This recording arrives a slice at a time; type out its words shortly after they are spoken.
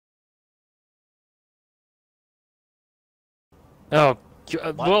Oh,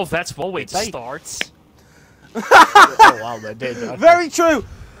 well, that's one way to start. Oh wow, they did. Okay. Very true.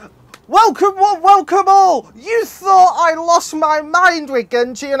 Welcome all! You thought I lost my mind with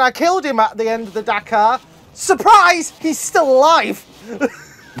Genji and I killed him at the end of the Dakar. Surprise! He's still alive!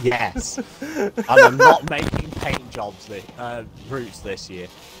 Yes. And I'm not making paint jobs, routes this year.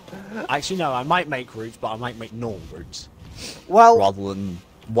 Actually, no, I might make routes, but I might make normal routes. Well... rather than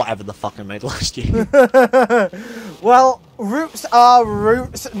whatever the fuck I made last year. Well, routes are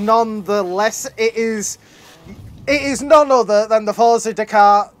routes nonetheless. It is none other than the FORZA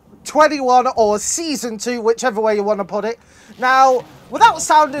Dakar 21 or Season 2, whichever way you want to put it. Now, without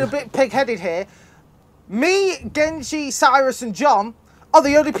sounding a bit pig-headed here, me, Genji, Cyrus and John are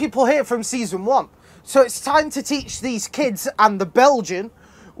the only people here from Season 1. So it's time to teach these kids and the Belgian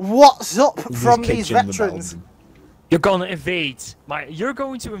what's up from these veterans. You're gonna invade. You're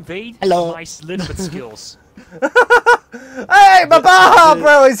going to invade my little bit skills. Hey, my Baja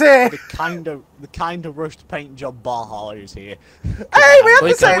bro is here! The kind of rushed paint job Baja is here. Hey, we have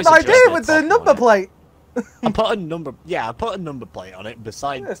the same idea with the number plate! I put a number plate on it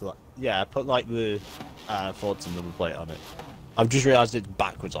besides I put like the Forza number plate on it. I've just realised it's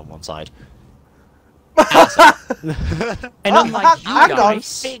backwards on one side. And unlike you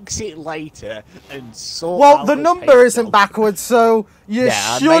guys, fix it later and sort well, the number isn't backwards, so you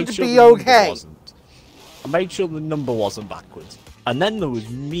should be okay. I made sure the number wasn't backwards. And then there was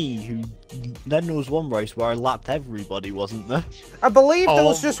me then there was one race where I lapped everybody, wasn't there? I believe there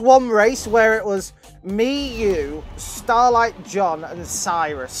was just one race where it was me, you, Starlight John, and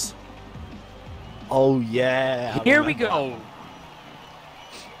Cyrus. Oh yeah. Here we go.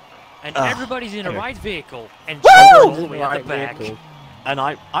 And everybody's in the right vehicle, and John's all the way at the back. And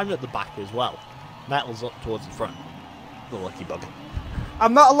I'm at the back as well. Metal's up towards the front. The lucky bugger.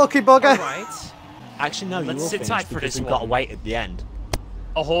 I'm not a lucky bugger. Alright. Actually, no, Let's sit tight for this we've one. got to wait at the end.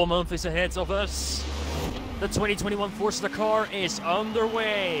 A whole month is ahead of us. The 2021 FORZA Dakar is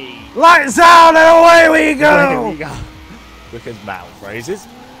underway. Lights out and away we go! Away we go. Because Metal phrases.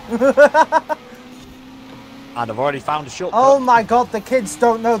 And I've already found a shortcut. Oh my god, the kids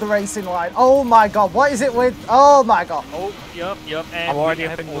don't know the racing line. Oh my god, what is it with... Oh my god. Oh, yep. And I'm already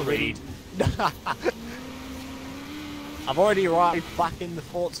up in the lead. I've already arrived back in the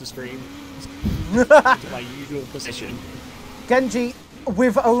Forza stream. To my usual position. Genji,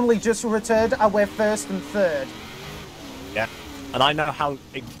 we've only just returned and we're first and third. Yeah. And I know how...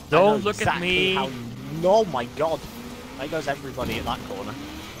 Don't look at me. Oh my god. There goes everybody at that corner.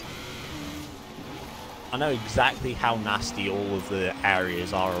 I know exactly how nasty all of the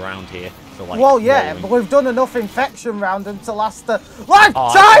areas are around here for like. Well, yeah, rolling. but we've done enough infection round them to last a lifetime.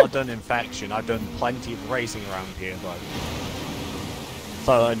 Oh, I've not done infection. I've done plenty of racing around here, though.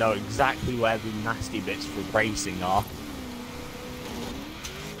 So I know exactly where the nasty bits for racing are.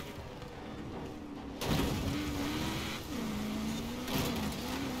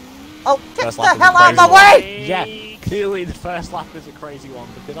 Oh, get the hell out of my way! Yeah, clearly the first lap is a crazy one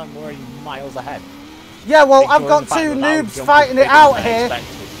because I'm already miles ahead. Yeah, well, I've got two noobs fighting it out here.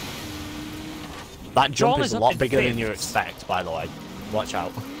 That jump is a lot bigger than you expect, by the way. Watch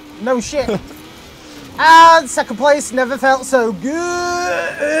out. No shit. And second place never felt so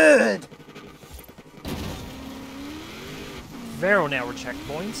good. Very narrow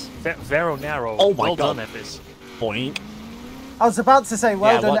checkpoints. Very narrow. Oh my well god. done, Epis. Boink. I was about to say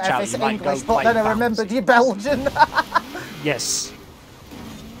well done, watch out, Epis you might English, go but then I play remembered bouncy. you're Belgian. Yes.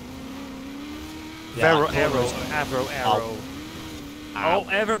 Yeah, Arrow. Oh,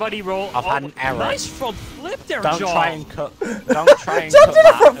 everybody roll. I've had an error. Nice front flip there, Don't John. try and cut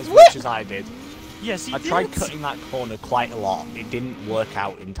that as much as I did. Yes, he I did. tried cutting that corner quite a lot. It didn't work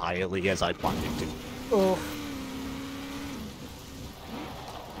out entirely as I planned it to. Oh.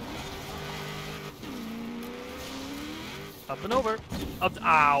 Up and over. Up.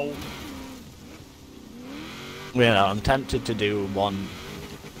 Ow. Yeah, I'm tempted to do one.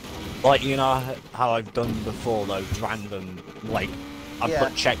 Like, you know how I've done before, those random, like, I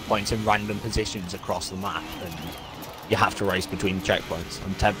put checkpoints in random positions across the map, and you have to race between checkpoints.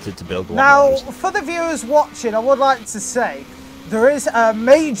 I'm tempted to build one Now, of those. for the viewers watching, I would like to say there is a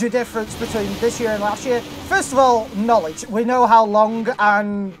major difference between this year and last year. First of all, knowledge. We know how long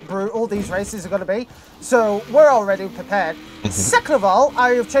and brutal these races are going to be, so we're already prepared. Second of all,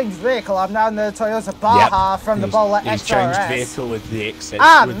 I have changed vehicle. I'm now in the Toyota Baja from the Bola He's XRS. changed vehicle with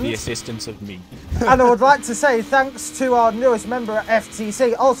the assistance of me. And I would like to say thanks to our newest member at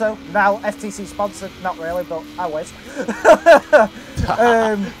FTC, also now FTC sponsored, not really, but I wish.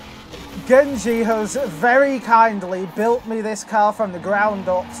 Genji has very kindly built me this car from the ground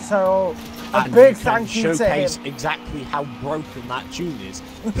up, so A And big you can thank you to showcase him. exactly how broken that tune is.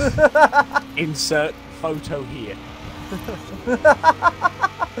 Insert photo here.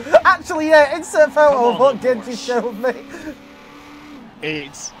 Actually, yeah, insert photo Come of on, what little Genji Porsche. showed me.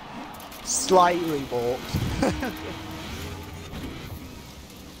 It's slightly warped.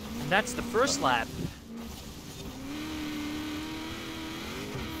 And that's the first lap.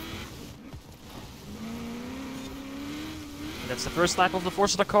 That's the first lap of the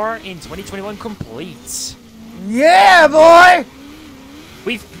Forza Dakar in 2021 complete. Yeah, boy!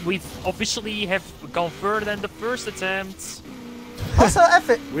 We've officially have gone further than the first attempt. Also,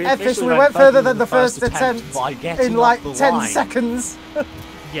 We we officially went further than the first attempt by getting in off like the 10 line. seconds.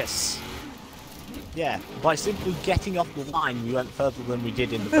 Yes. Yeah, by simply getting off the line, we went further than we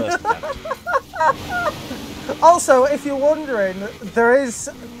did in the first attempt. Also, if you're wondering, there is...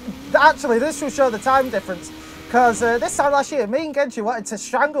 Actually, this will show the time difference. Because this time last year, me and Genji wanted to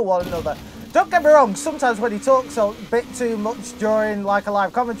strangle one another. Don't get me wrong, sometimes when he talks a bit too much during like a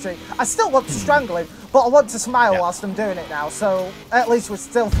live commentary, I still want to strangle him, but I want to smile whilst I'm doing it now, so at least we're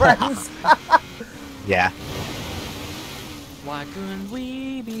still friends. Yeah. Why couldn't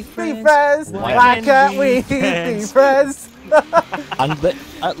we be Be friends? friends! Why can't we be friends? And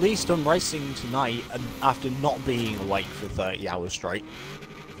at least I'm racing tonight and after not being awake for 30 hours straight.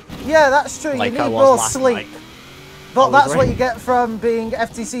 Yeah, that's true, Like you I need was more last sleep. night. But I was that's what ready. you get from being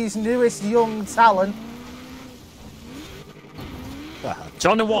FTC's newest young talent.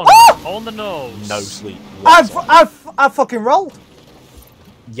 Johnny One on the nose. No sleep. I've fucking rolled.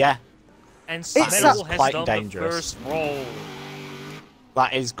 Yeah, And It's Metal has quite done dangerous. the first roll.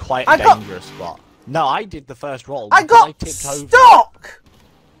 that is quite I a got- dangerous spot. No, I did the first roll. I because got tipped over. stuck!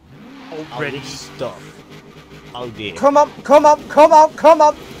 I Already. was stuck. Oh dear. Come on, come on, come on, come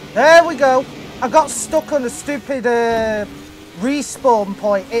on. There we go. I got stuck on a stupid respawn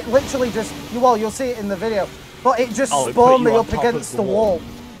point. It literally just, well, you'll see it in the video, but it just Oh, it put spawned me you on up top against of the the wall.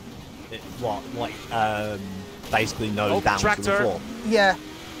 wall. What, like, basically nose Oh, down to the tractor. floor. Yeah.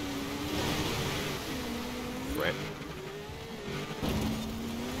 Rip.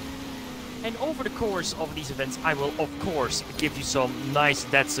 And over the course of these events, I will, of course, give you some nice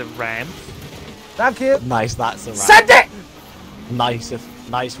that's a ramp. Thank you. Nice, that's a Send it!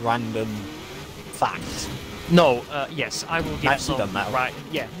 nice random facts. No, yes, I will give Nice some, done, Metal. right,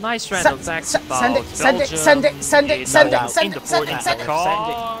 yeah, nice random facts about send it, send it, Belgium send it, send it, in, send uh, it, send in the it, send Forza it, send it.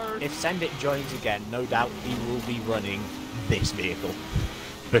 Dakar. If Send It joins again, no doubt he will be running this vehicle.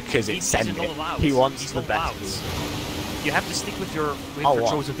 Because it's Send He's It. not allowed. He wants He's the not best. allowed. You have to stick with your Oh,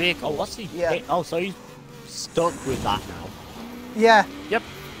 what? chosen vehicle. Oh, what's he? Yeah. Oh, so he's stuck with that now. Yeah. Yep.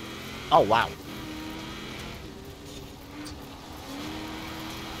 Oh, wow.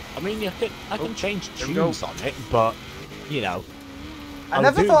 I mean, I can change there we go. tunes on it, but, you know. I was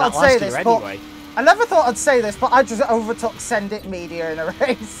never doing thought that I'd say last this, year but anyway. I never thought I'd say this, but I just overtook Send It Media in a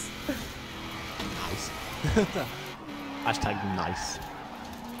race. Nice. Hashtag nice.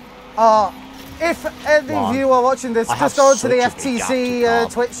 If any of One. you are watching this, I have just go to the such a big gap to FTC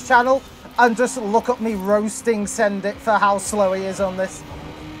carve. Twitch channel and just look up me roasting Send It for how slow he is on this.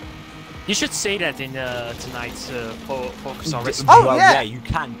 You should say that in tonight's Focus on Wrestling. Oh, Well, yeah. you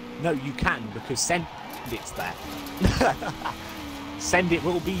can. No, you can, because Send It's there. Send It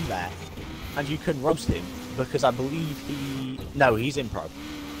will be there. And you can roast him, because I believe he... No, he's in pro.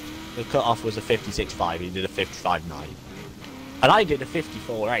 The cut-off was a 56.5, he did a 55.9. And I did a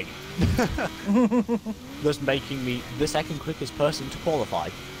 54.8. Thus making me the second quickest person to qualify.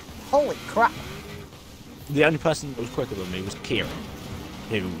 Holy crap. The only person that was quicker than me was Kieran,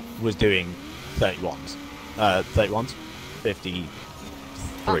 who was doing 31s. 31s? 53s.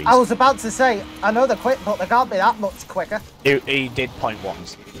 I was about to say, I know they're quick, but they can't be that much quicker. He did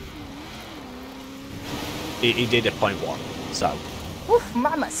 .1s. He did a .1, so... Oof,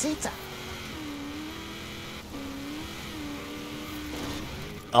 mamacita.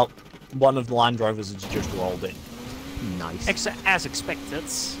 Oh, one of the Land Rovers has just rolled in. Nice. As expected.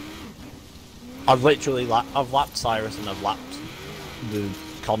 I've literally I've lapped Cyrus and I've lapped the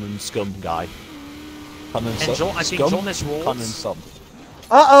Conan Scum guy. Conan And John, I think Scum? John has rolled. Conan Scum.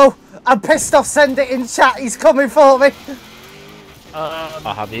 Uh-oh, I'm pissed off. Send It in chat. He's coming for me.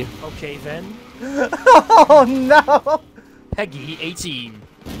 I have you. Okay then. Oh, no. Peggy 18.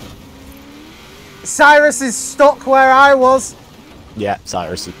 Cyrus is stuck where I was. Yeah,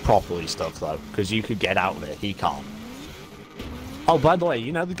 Cyrus is properly stuck though, because you could get out of it, he can't. Oh, by the way,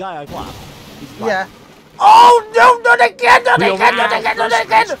 you know the guy I've lapped? He's black. Yeah. Oh, no, not again, not again, not again, not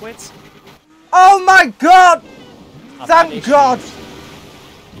again. Quit. Oh, my God. I've had Thank issues. God.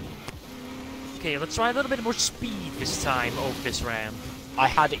 Okay, let's try a little bit more speed this time over this ramp. I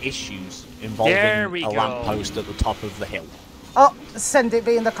had issues involving a lamppost at the top of the hill. Oh, send it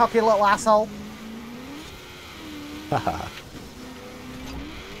being the cocky little asshole.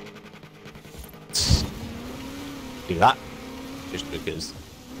 Do that. Just because.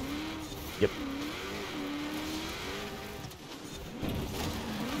 Yep.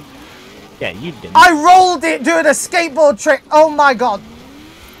 Yeah, you didn't. I rolled it doing a skateboard trick. Oh my god.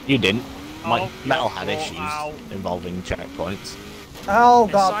 You didn't. My metal had ow, issues ow. involving checkpoints. Oh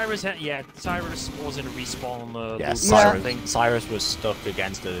god. Cyrus had, Cyrus was in a respawn Yeah, loop thing. Cyrus was stuck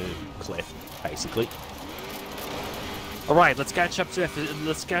against a cliff, basically. All right, let's catch up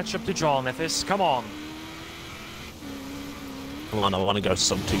to John. Ephes, come on. Come on, I want to go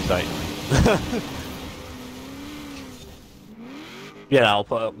sub 230. Yeah, I'll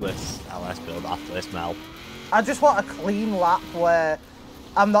put up this LS build after this, Mel. I just want a clean lap where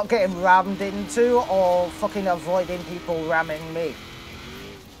I'm not getting rammed into or fucking avoiding people ramming me.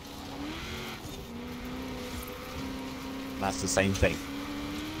 That's the same thing.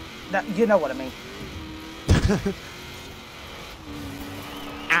 That, you know what I mean.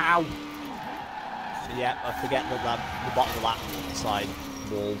 Ow! Yeah, I forget that the bottom of that side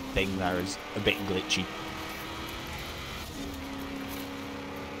wall thing there is a bit glitchy.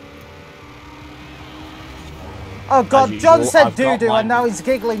 Oh god, As John usual, said I've got doo-doo and my- now he's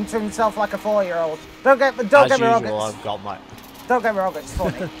giggling to himself like a 4-year-old. Don't get me wrong, don't get me wrong, it's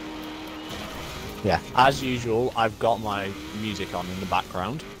funny. Yeah, as usual, I've got my music on in the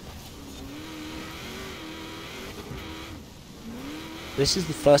background. This is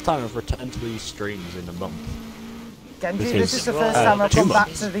the first time I've returned to these streams in a month. Genji, Because, this is the first time I've 2 come back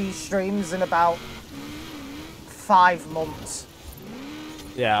months. to these streams in about 5 months.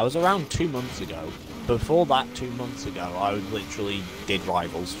 Yeah, I was around 2 months ago. Before that, 2 months ago, I literally did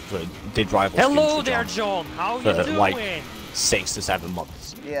rivals Hello streams for there, John John. How you for doing? like 6 to 7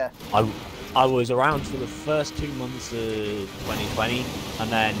 months. Yeah. I was around for the first 2 months of 2020, and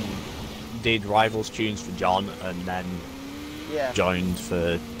then did rivals tunes for John, and then Yeah. joined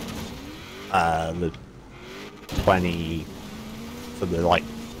for the 20 for the like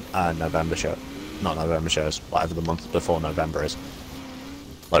November show, not November shows, whatever the month before November is.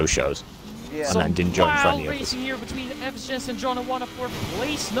 Those shows. Yeah. And then didn't join for any Wild others. racing here between Evans and John, and one for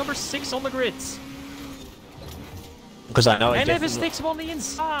place number 6 on the grids. Because I know And Evans takes him on the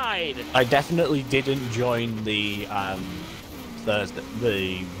inside. I definitely didn't join the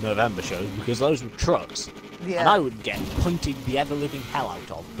November shows because those were trucks. Yeah. And I would get punted the ever-living hell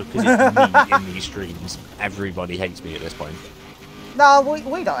out of because it's me in these streams. Everybody hates me at this point. No,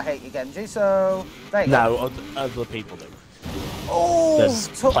 we don't hate you, Genji, so there you go. No, other people do. Oh, There's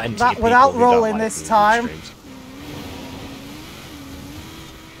took plenty of that people without who don't rolling like this me in time. streams.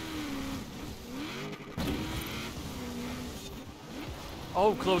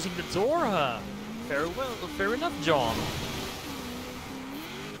 Oh, closing the door, huh? Fair enough, John.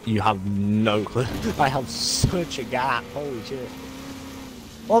 You have no clue. I have such a gap. Holy shit.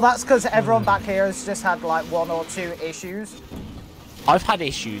 Well, that's because everyone back here has just had like 1 or 2 issues. I've had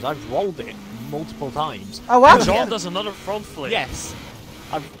issues. I've rolled it multiple times. Oh, wow. John does another front flip. Yes.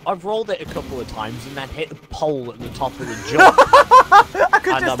 I've rolled it a couple of times and then hit a pole at the top of the jump. I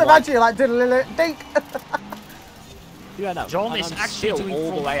could And just I'm imagine you like diddle dink. Yeah, no. John and is I'm actually still doing all the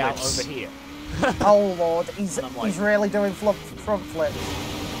front way out flips. over here. Oh lord, he's And I'm like- really doing front flips.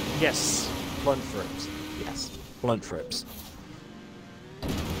 Yes. Blunt trips. Yes. Blunt trips.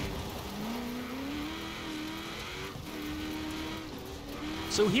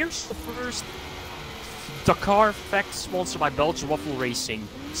 So here's the first Dakar fact sponsored by Belgian Waffle Racing.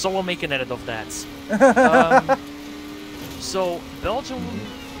 Someone make an edit of that. So Belgium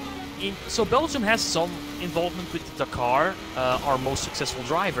has some involvement with the Dakar. Our most successful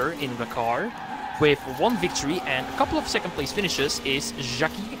driver in the Dakar, with 1 victory and a couple of second place finishes, is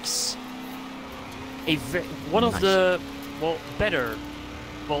Jackie X. One of Nice. the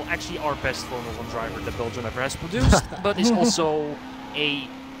actually our best Formula 1 driver that Belgium ever has produced, but is also a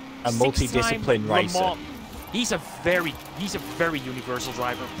multi-discipline six-time Le racer. Mans. He's a very universal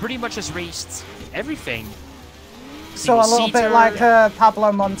driver. Pretty much has raced everything. So a little bit Single-seater. like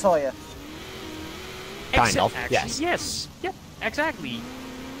Pablo Montoya. Kind of, Actually, yes. yes. Yep, exactly.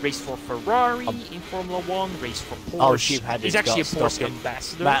 Raced for Ferrari in Formula 1, raced for Porsche. Oh, Sheepheaded's He's actually a got Porsche stuck in.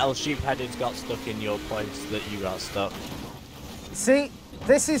 ambassador. Metal Sheepheaded's got stuck in your place that you got stuck. See,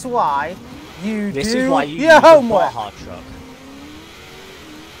 this is why you This do is why you your use a homework. Baja truck.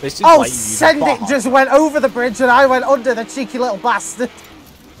 This is Oh, why you use a send it Baja just truck. went over the bridge and I went under, the cheeky little bastard.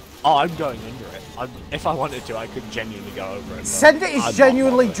 Oh, I'm going under it. If I wanted to, I could genuinely go over it. but Send it I'm is not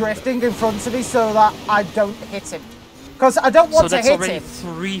genuinely bothered. drifting in front of me so that I don't hit him. because I don't want so to that's hit already him.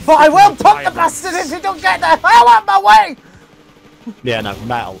 3 But I will freaking pop the tire bastard lengths. if he don't get there. I want my way. Yeah, no,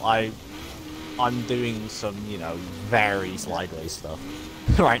 Metal, I'm doing some, you know, very sideways stuff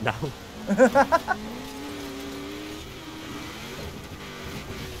right now.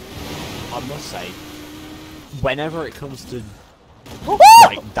 I must say, whenever it comes to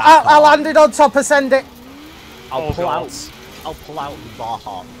like Dakar, I landed on top of Send It. I'll pull out the bar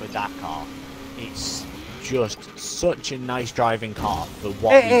for Dakar. It's just such a nice driving car for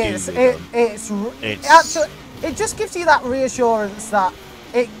what It we is. do with them. It's actually. It just gives you that reassurance that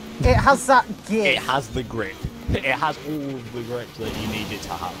it has that gear. It has the grip. It has all of the grip that you need it to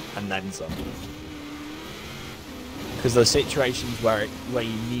have, and then some. Because the situations where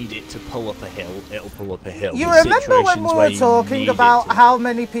you need it to pull up a hill, it'll pull up a hill. You There's remember when we situations where were you talking need about it to- how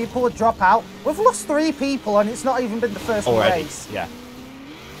many people would drop out? We've lost 3 people, and it's not even been the first already? race. Yeah.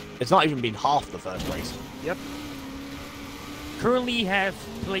 It's not even been half the first race. Yep. Currently have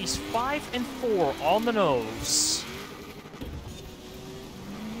place 5 and 4 on the nose.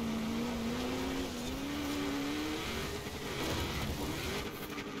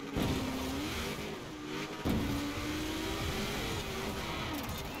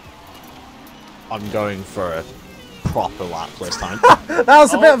 I'm going for a proper lap this time. That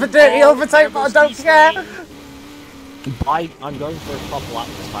was a bit of a dirty overtake, but I don't care. I'm going for a proper lap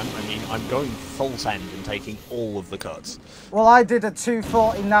this time. I mean, I'm going full send and taking all of the cuts. Well, I did a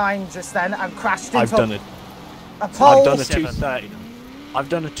 249 just then and crashed into I've done a pole. I've done a 7. 230. I've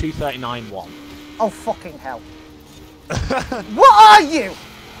done a 239-1. Oh, fucking hell. What are you?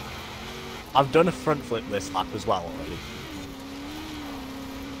 I've done a front flip this lap as well already.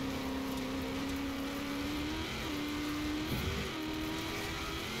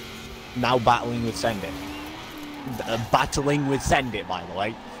 Now battling with Send It. Battling with Send It, by the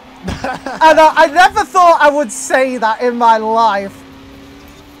way. And I never thought I would say that in my life.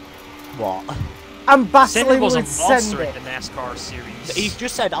 What? I'm Send It battling was a with Send monster It. in the NASCAR series. He's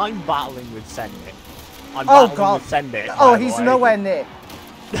just said, I'm battling with Send It. I'm Oh, battling God. with Send It. Oh, by the he's way. nowhere near.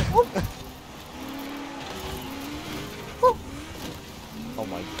 Oh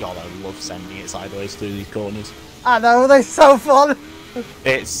my god, I love sending it sideways through these corners. I know, they're so fun.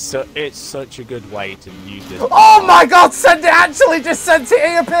 It's such a good way to use this. Oh my god, Send It actually just sent it.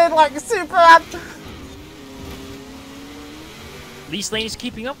 He appeared like a super ant. Least Lane is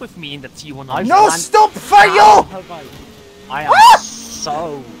keeping up with me in the T100. I've No, land- stop, How fail! have I am Ah!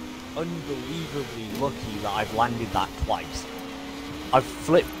 so unbelievably lucky that I've landed that twice. I've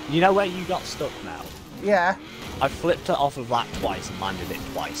flipped. You know where you got stuck now? Yeah. I flipped it off of that twice and landed it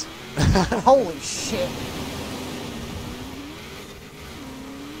twice. Holy shit.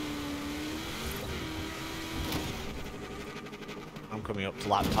 I'm coming up to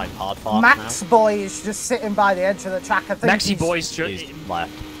lap type hard fart Max Boy is just sitting by the edge of the track. I think Maxi he's- Boy's now. just... He's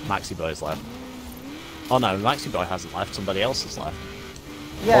left. Maxi Boy's left. Oh no, Maxi Boy hasn't left. Somebody else has left.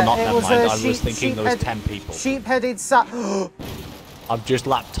 Yeah, Or not, it never was mind. a I was thinking there was 10 people. Sheep-headed sat. I've just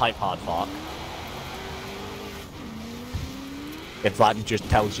lapped type hard fart. If that just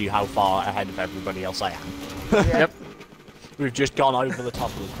tells you how far ahead of everybody else I am. Yeah. Yep. We've just gone over the top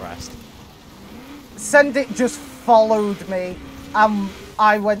of the crest. Send It just followed me, and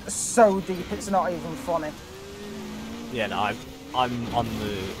I went so deep. It's not even funny. Yeah, no,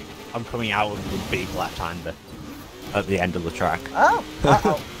 I'm coming out of the big left-hander at the end of the track. Oh.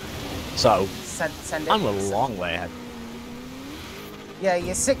 Uh-oh. So Send It. I'm a long way ahead. Yeah,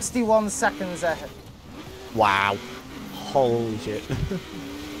 you're 61 seconds ahead. Wow. Holy shit.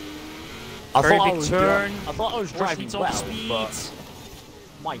 Very big turn. I thought I was driving Forcing well, top speed. but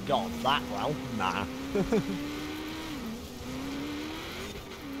my god, that well? Nah.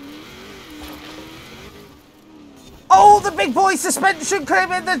 Oh, the big boy suspension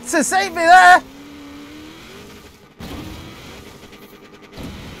came in to save me there.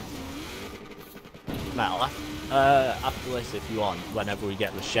 Metal, after this, if you want, whenever we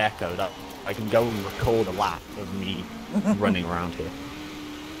get the share code up, I can go and record a lap of me running around here.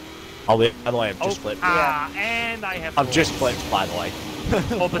 By the way, I've just flipped. And I have... I've just flipped, by the way.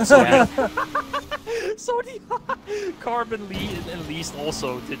 Oh, but so so did Carbon Lee and Least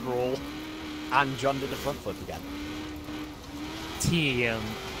also did roll. And John did a front flip again. TM.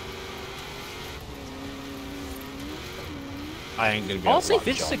 I ain't gonna be able to Honestly, watch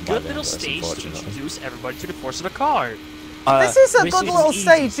this is a John by good the little end of this, stage to unfortunately. introduce everybody to the FORZA Dakar. This is a good little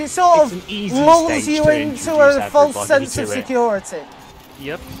stage. It sort of lulls you into a false sense of security.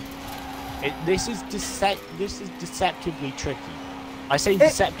 Yep. This is deceptively tricky. I say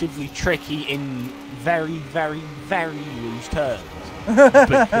deceptively tricky in very, very, very loose terms.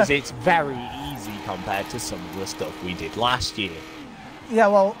 Because it's very easy easy compared to some of the stuff we did last year. Yeah,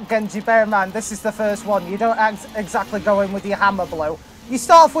 well, Genji, bear in mind, this is the first one. You don't exactly go in with your hammer blow. You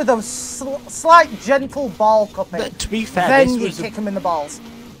start off with a slight, gentle ball cupping. But to be fair, then you kick them in the balls.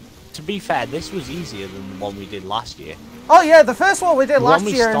 To be fair, this was easier than the one we did last year. Oh yeah, the first one we did last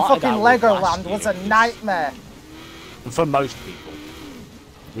year in fucking Legoland Legoland was a nightmare. For most people.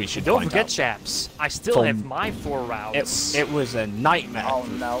 We should Don't forget, out. chaps, I still have my 4 rounds. It was a nightmare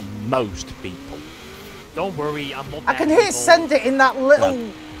for most people. Don't worry, I'm not I can hear Send It in that little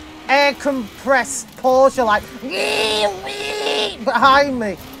air compressed Porsche like behind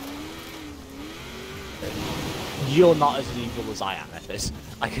me. You're not as evil as I am at this.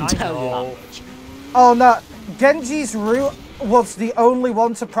 I can tell you that much. Oh no, Genji's route was the only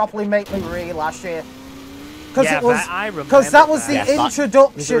one to properly make me re last year. Because that was the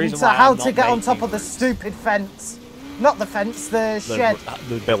introduction to how to get on top of the stupid fence. Not the fence, the shed.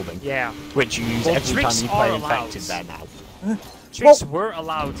 The building. Yeah. Which you use every time you play Infected there now. Tricks were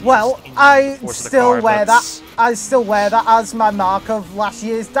allowed. Well, I still wear that. I still wear that as my mark of last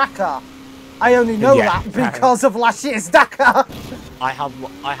year's Dakar. I only know that because of last year's Dakar. I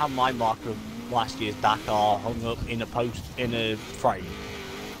have my mark of last year's Dakar hung up in a frame.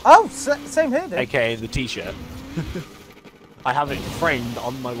 Oh, same here, dude. AKA the T-shirt. I have it framed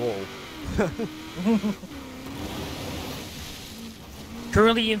on my wall.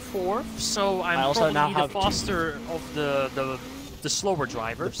 Currently in 4th, so I'm probably the faster of the slower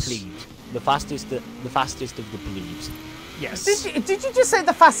drivers. The plebes. The fastest of the plebes. Yes. Did you just say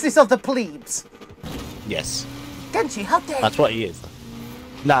the fastest of the plebes? Yes. Genji, how dare you? That's what he is.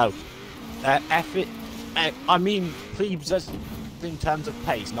 No. I mean plebes as in terms of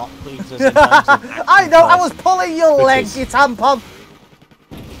pace, not plebes as in terms of I know, I was pulling your leg, you tampon.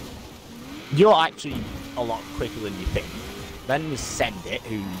 You're actually a lot quicker than you think. Then there's Send It,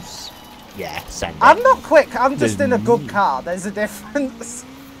 who's... Yeah, Send It. I'm not quick, I'm just in a good car. There's a difference.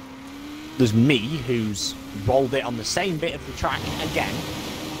 There's me, who's rolled it on the same bit of the track again.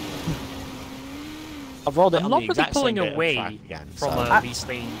 I've rolled it on the exact same bit of the track again. From East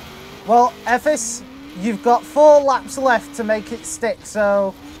Lane. Well, Ephes, you've got 4 laps left to make it stick,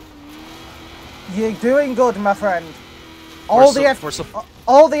 so... You're doing good, my friend. All the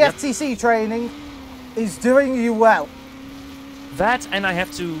FTC training is doing you well. That, and I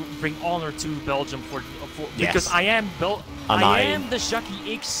have to bring honor to Belgium because I am the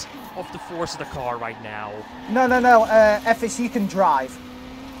Jackie X of the FORZA Dakar right now. No, Ephes, you can drive.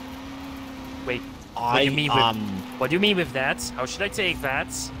 Wait, what do you mean with that? How should I take that?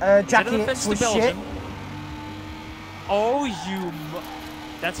 Jackie X was shit. Oh,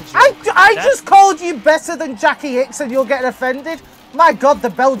 that's a joke. I just called you better than Jackie X and you're getting offended? My god, the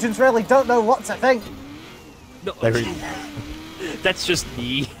Belgians really don't know what to think. No, that's just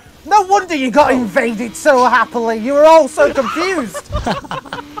me. No wonder you got invaded so happily. You were all so confused.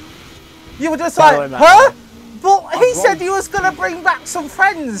 You were just like, huh? But he said he was going to bring back some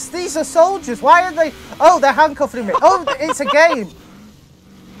friends. These are soldiers. Why are they... Oh, they're handcuffing me. Oh, it's a game.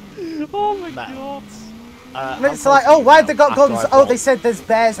 Oh my god. And it's like, oh, why have they got guns? Oh, they said there's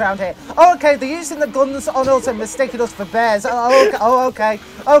bears around here. Oh, okay, they're using the guns on us and mistaking us for bears. Oh, okay.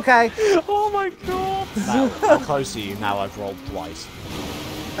 Oh my god. How close are you now? I've rolled twice.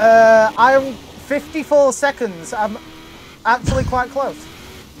 I'm 54 seconds. I'm actually quite close.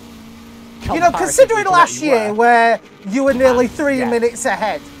 You know, considering last year where you were nearly 3 minutes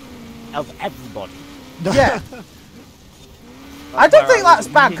ahead. Of everybody. Yeah. I don't think that's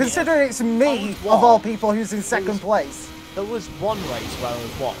bad, considering it's me, of all people, who's in second place. There was one race where I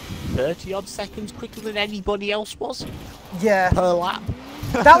was, what, 30-odd seconds quicker than anybody else was? Yeah. Per lap?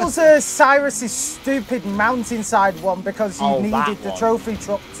 That was Cyrus's stupid mountainside one, because you needed the trophy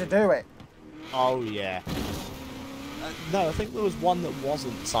truck to do it. Oh, yeah. No, I think there was one that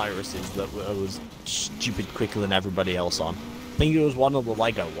wasn't Cyrus's that was stupid quicker than everybody else on. I think it was one of the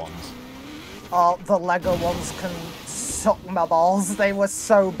Lego ones. Oh, the Lego ones can suck my balls. They were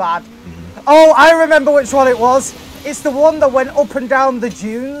so bad. Oh, I remember which one it was. It's the one that went up and down the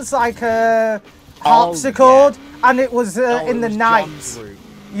dunes like a harpsichord, and it was in the night.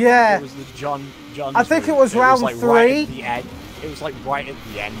 Yeah. It was the John's I think it was round 3. Right at the end. It was like right at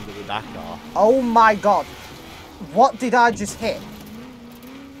the end of the Dakar. Oh my god. What did I just hit?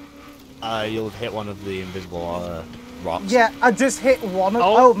 You'll have hit one of the invisible rocks. Yeah, I just hit one of...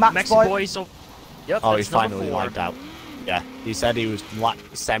 Oh, Max Boy. Yep, oh, he's finally lagged out. Yeah, he said he was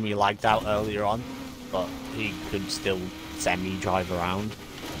semi-lagged out earlier on, but he could still semi-drive around.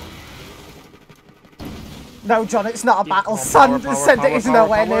 No, John, it's not a battle. Send It is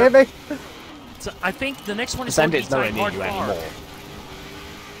nowhere near me. So I think the next one is Send It's nowhere near you anymore.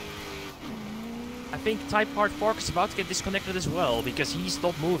 think Type Hard Fork is about to get disconnected as well, because he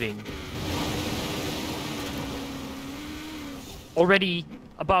stopped moving. Already,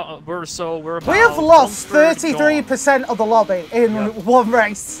 we're about... We have lost 1/3 33% of the lobby in one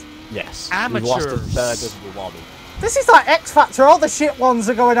race. Yes. Amateurs. We've lost a third of the lobby. This is like X Factor. All the shit ones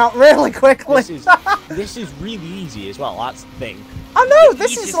are going out really quickly. This is really easy as well. That's the thing. I know.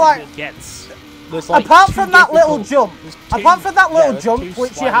 This is like. Like apart from that little jump, two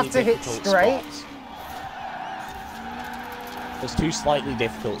which you have to hit slightly straight. spots. There's two slightly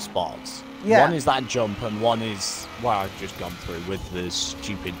difficult spots. Yeah. One is that jump, and one is where I've just gone through with the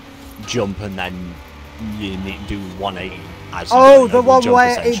stupid jump, and then you need to do 180. Oh, the one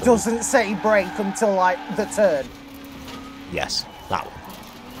where it doesn't say brake until like the turn. Yes, that one.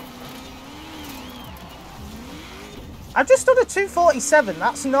 I've just done a 247.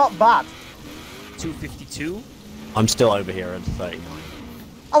 That's not bad. 252. I'm still over here at 39.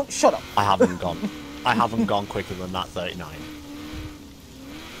 Oh, shut up. I haven't gone. I haven't gone quicker than that 39.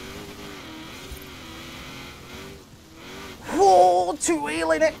 Whoa,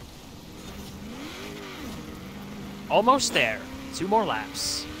 two-wheeling it. Almost there. 2 more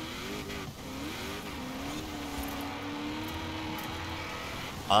laps.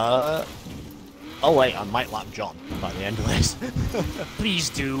 Oh wait, I might lap John by the end of this. Please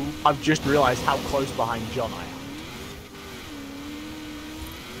do. I've just realised how close behind John I am.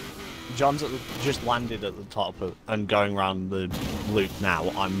 John's just landed at the top and going around the loop now.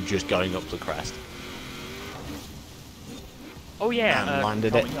 I'm just going up the crest. Oh yeah, And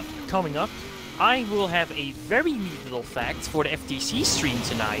landed coming up, I will have a very neat little fact for the FTC stream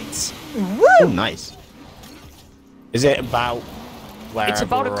tonight. Woo! Oh, nice. Is it about where? It's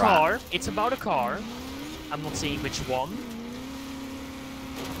about a car. It's about a car. I'm not saying which one.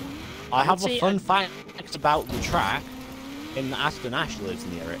 I have a fun fact about the track. In Aston Ash lives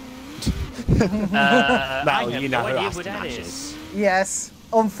near it. I Well, have you know no who idea Aston what that Ash is. Yes,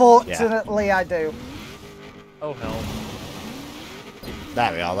 unfortunately I do. Oh hell.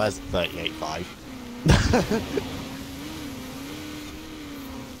 There we are. There's 38.5.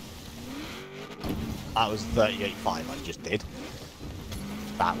 That was 38.5 I just did.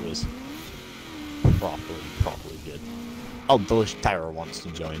 That was properly good. Oh, Delish Terror wants to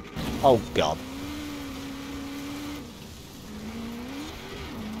join. Oh god.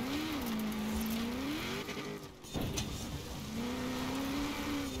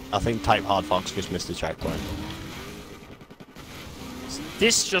 I think Type Hard Fox just missed the checkpoint.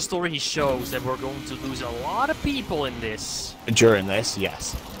 This just already shows that we're going to lose a lot of people in this. During this,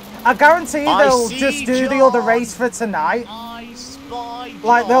 yes. I guarantee they'll just do the other race for tonight. I spy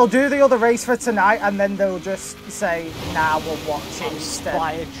Like, they'll do the other race for tonight, and then they'll just say, nah, we'll watch it instead.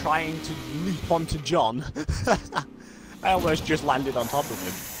 Spy trying to leap onto John. I almost just landed on top of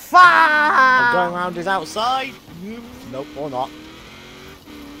him. I'm going around his outside. Nope, or not.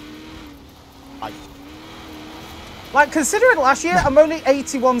 Like, considering last year, I'm only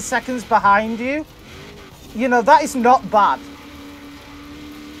 81 seconds behind you. You know, that is not bad.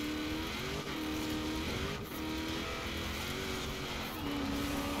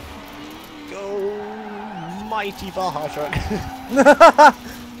 Go, mighty Baja truck.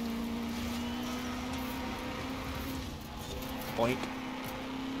 Boink.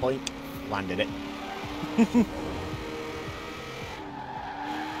 Boink. Landed it.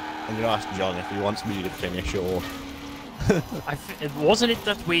 I'm gonna ask John if he wants me to finish or... Wasn't it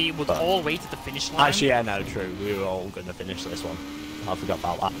that we would all wait at the finish line? Actually, yeah, no, true. We were all gonna finish this one. I forgot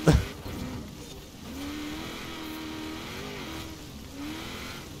about that.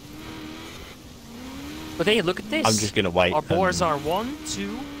 But hey, look at this. I'm just gonna wait. Our boards are 1,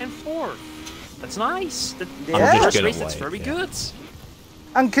 2, and 4. That's nice. Yeah. I'm just gonna race, that's very good.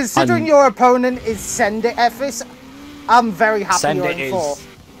 And considering your opponent is Send It Ephes, I'm very happy you're in 4.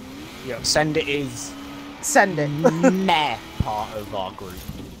 Yeah. Send It is... Send It. meh part of our group.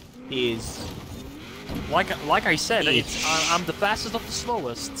 He is... Like I said, I'm the fastest of the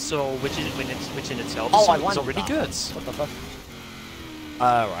slowest, so which in itself is already good. What the fuck?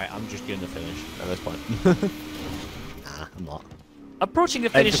 Right, I'm just going to finish at this point. Nah, I'm not. Approaching the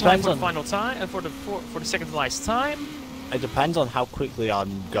finish line for the final time, for the second to last time. It depends on how quickly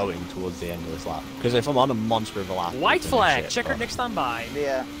I'm going towards the end of this lap. Because if I'm on a monster of a lap... White flag, checker next time by.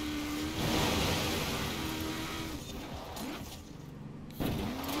 Yeah.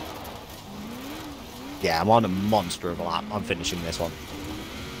 Yeah, I'm on a monster of a lap. I'm finishing this one.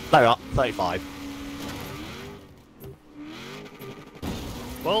 There we are, 35.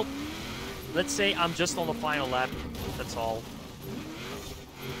 Well, let's say I'm just on the final lap. That's all.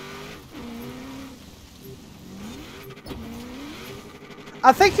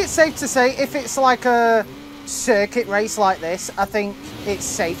 I think it's safe to say if it's like a circuit race like this, I think it's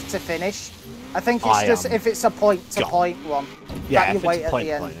safe to finish. I think it's just if it's a point-to-point one. Yeah, that you if wait it's a at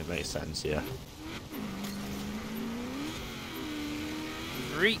the end. point, it makes sense, yeah.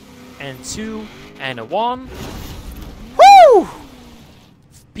 3 and 2 and a 1. Woo!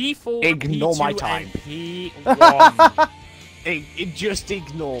 P4, Ignore P2, my time. and P1. Just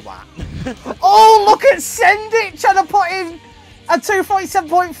ignore that. Oh, look at Send It trying to put in a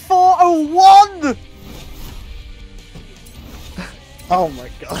 247.401! Oh my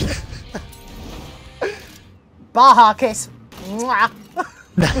god. Baha kiss. Mwah.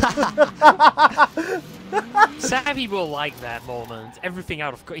 Savvy will like that moment. Everything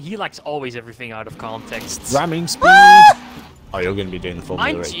out of he likes always everything out of context. Ramming speed. Oh, you're going to be doing the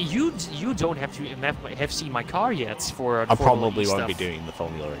Formula E. You don't have to have seen my car yet for. I probably won't be doing the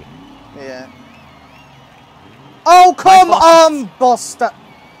Formula E. Yeah. Oh come on, Buster!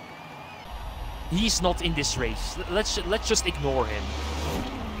 He's not in this race. Let's just ignore him.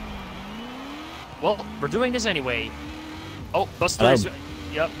 Well, we're doing this anyway. Oh, Buster is.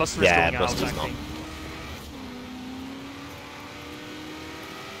 Yeah, Buster is going out. I think.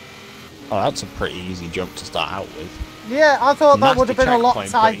 Oh, that's a pretty easy jump to start out with. Yeah, I thought that would have been a lot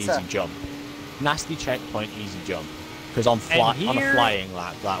tighter. Easy jump. Nasty checkpoint, easy jump. Because on a flying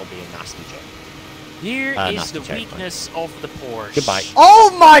lap, that'll be a nasty jump. Here is the weakness of the Porsche. Goodbye. Oh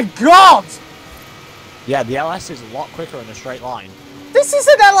my god! Yeah, the LS is a lot quicker in a straight line. This is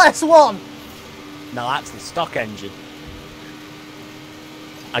an LS1! Now that's the stock engine.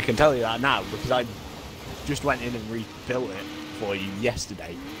 I can tell you that now because I just went in and rebuilt it for you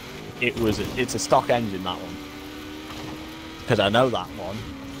yesterday. It's a stock engine, that one. Because I know that one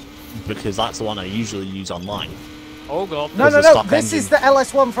because that's the one I usually use online. Oh god. No, this is the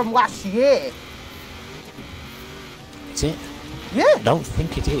LS1 from last year. Is it? Yeah. I don't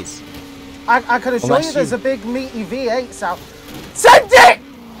think it is. I can assure you there's a big meaty V8 out. Send it!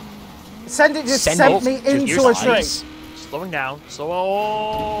 Send it just sent me into a tree. Slowing down. So,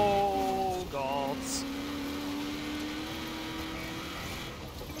 oh god.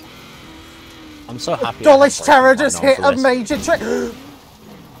 I'm so happy. Dullish Terror just hit a major tree.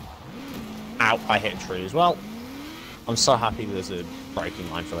 Ow, I hit a tree as well. I'm so happy there's a braking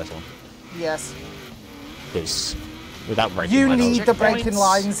line for this one. Yes. Because without braking you lines... need the braking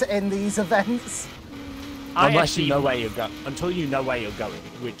lines in these events. Unless you know where you're going. Until you know where you're going,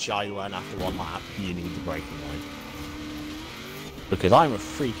 which I learn after one lap, you need the braking line. Because I'm a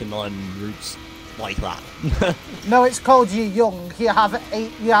freak and learn routes like that. No, it's called you're young. You have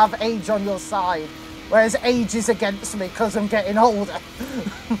age on your side. Whereas age is against me because I'm getting older.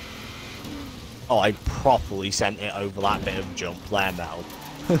 Oh, I properly sent it over that bit of jump there now.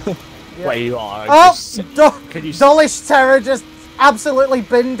 Yeah. Where you are. Oh! Dullish Terror just absolutely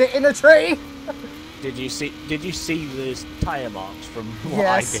binned it in a tree. Did you see the tyre marks from what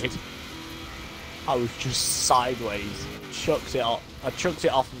yes. I did? I was just sideways, chucked it off. I chucked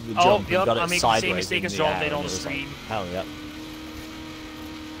it off of the jump and got it sideways. I made the same mistake as John did on the stream. Like, hell yeah.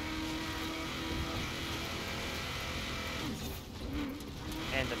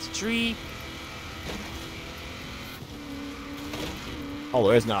 And that's a tree. Oh,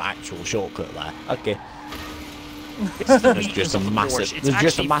 there is no actual shortcut there. Okay. There's just a massive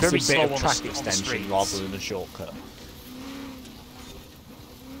bit of track extension rather than a shortcut.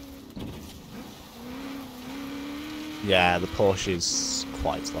 Yeah, the Porsche is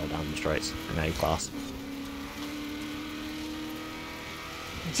quite slow down the straights in A-Class.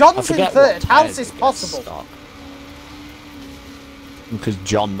 John's in third. How's this possible? Stock. Because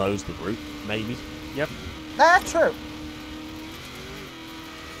John knows the route, maybe. Yep. True.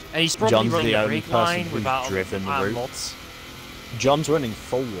 And he's probably John's running the a only brake person line who's without driven the route. mods. John's running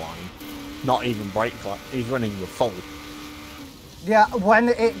full line, not even brake line. He's running the full. Yeah, when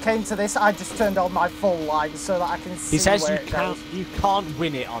it came to this, I just turned on my full line so that I can see. He says where you can't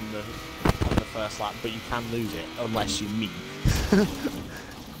win it on the first lap, but you can lose it unless you meet.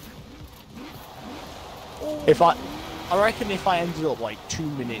 I reckon if I ended up like 2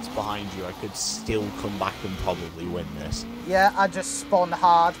 minutes behind you, I could still come back and probably win this. Yeah, I just spun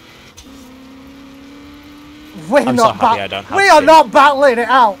hard. We are not battling it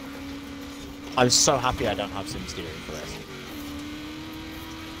out. I'm so happy I don't have sim steering for this.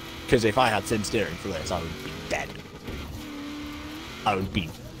 Because if I had sim steering for this, I would be dead. I would be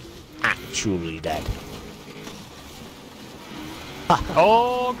actually dead.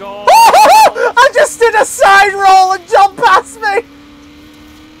 Oh god! I just did a side roll and jumped past me!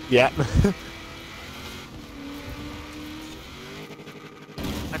 Yep.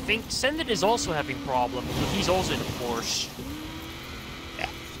 I think Sendit is also having problems. He's also in a Porsche.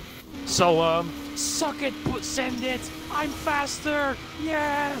 So, suck it, send it. I'm faster.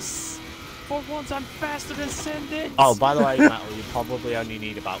 Yes. For once, I'm faster than send it. Oh, by the way, Metal, you probably only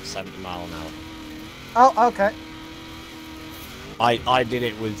need about 70 miles an hour. Oh, okay. I did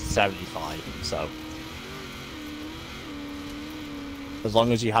it with 75, so as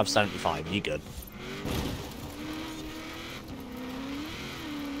long as you have 75, you're good.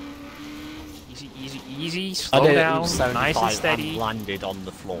 Easy, slow down, nice and steady. And landed on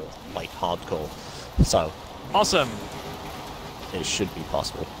the floor, like hardcore. So awesome. It should be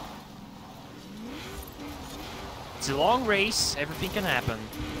possible. It's a long race. Everything can happen.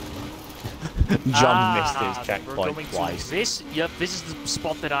 John missed his checkpoint twice. This is the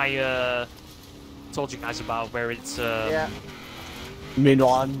spot that I told you guys about, where it's. Yeah.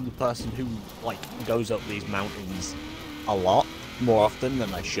 Meanwhile, I'm the person who like goes up these mountains a lot more often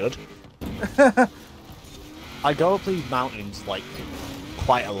than I should. I go up these mountains like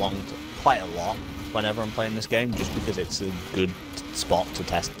quite a lot whenever I'm playing this game, just because it's a good spot to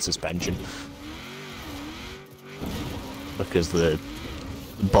test suspension. Because the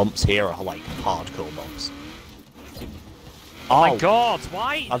bumps here are like hardcore bumps. Oh my God!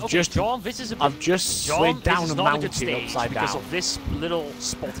 Why? I've just slid down a mountain upside because down of this little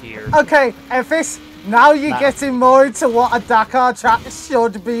spot here. Okay, Ethis, now you're getting more into what a Dakar track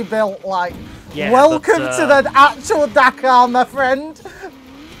should be built like. Yeah, welcome to the actual Dakar, my friend.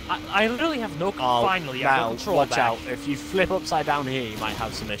 I literally have no. Finally, I have no control watch back. out! If you flip upside down here, you might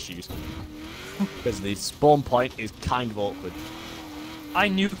have some issues. Because the spawn point is kind of awkward. I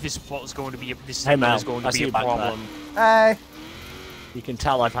knew this was going to be a Mel, problem. Hey. You can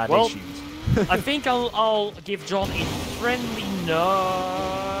tell I've had issues. I think I'll give John a friendly nudge.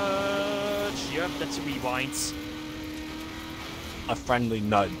 Yep, that's a rewind. A friendly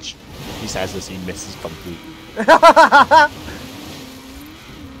nudge, he says as he misses completely.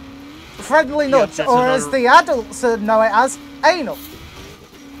 Friendly nudge, that's or as the adults know it as, anal.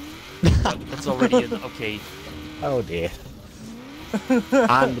 That's already okay. Oh dear.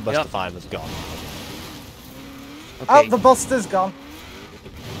 And the Buster 5 is gone. Okay. Oh, the Buster's gone.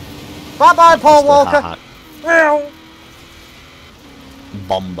 Bye-bye, Paul Walker.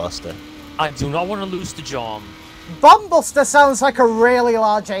 Bomb Buster. I do not want to lose to John. Bomb Buster sounds like a really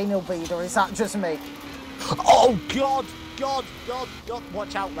large anal beater. Is that just me? Oh God! God!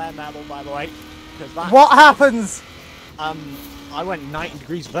 Watch out there, Metal, by the way. What happens? I went 90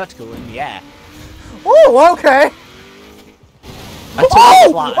 degrees vertical in the air. Oh, okay.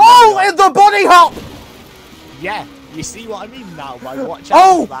 Oh, in the bunny hop! Yeah, you see what I mean now by watch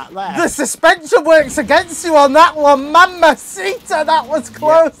out for that there. The suspension works against you on that one, Mamacita, that was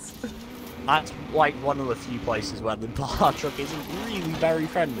close. Yeah. That's like one of the few places where the bar truck isn't really very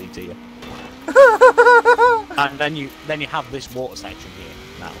friendly to you. And then you have this water section here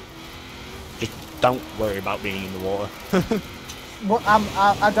now. Just don't worry about being in the water. Well,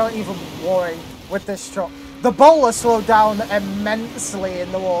 I don't even worry with this truck. The bowler slowed down immensely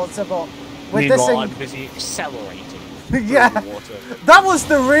in the water, but with this thing, I'm busy accelerating. Yeah, the water. That was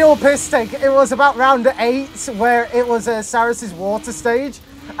the real piss take. It was about round 8 where it was Saris's water stage,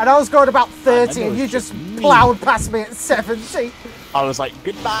 and I was going about 30, and you just ploughed past me at 70. I was like,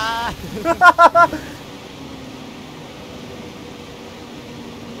 goodbye.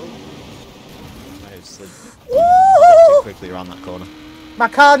 Too quickly around that corner. My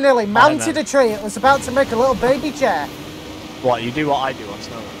car nearly mounted a tree. It was about to make a little baby chair. What, you do what I do on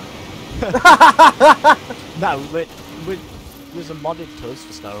SnowRunner? No, there's a modded Tuz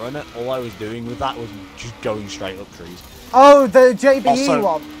for SnowRunner. All I was doing with that was just going straight up trees. Oh, the JBE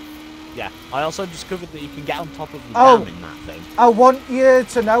one. Yeah, I also discovered that you can get on top of the dam in that thing. I want you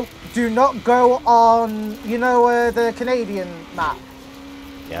to know, do not go on, you know, the Canadian map.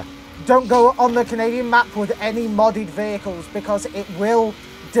 Yeah. Don't go on the Canadian map with any modded vehicles, because it will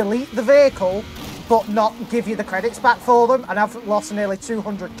delete the vehicle but not give you the credits back for them, and I've lost nearly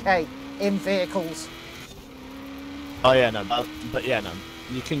 200k in vehicles. Oh yeah, no, but yeah, no.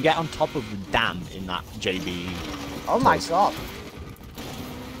 You can get on top of the dam in that JBE. Oh my God.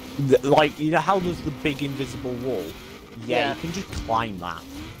 Like, you know how there's the big invisible wall? Yeah, you can just climb that.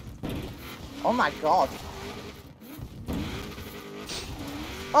 Oh my God.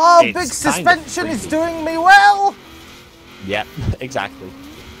 Oh, It's big suspension is doing me well! Yep, exactly.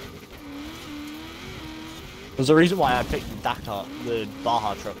 There's a reason why I picked the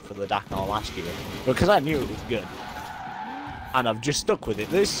Baja truck for the Dakar last year, because I knew it was good. And I've just stuck with it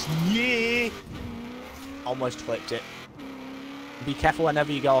this year. Almost flipped it. Be careful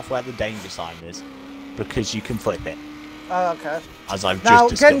whenever you go off where the danger sign is, because you can flip it. Oh, okay. As I've now,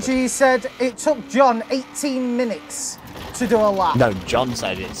 just discovered. Genji said it took John 18 minutes to do a lap. No, John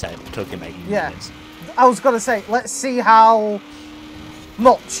said it took him 18 minutes. I was going to say, let's see how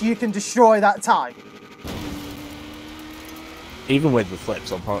much you can destroy that time. Even with the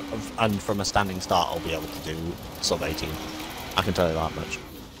flips, and from a standing start, I'll be able to do sub 18. I can tell you that much.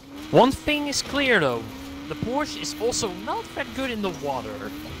 One thing is clear though, the Porsche is also not that good in the water.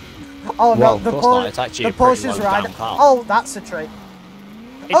 Oh well, no, of course not. It's actually a pretty Porsche's low-down car. Oh, that's a treat.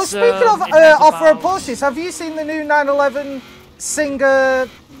 It's, Speaking of it has off-road about- Porsches, have you seen the new 911 Singer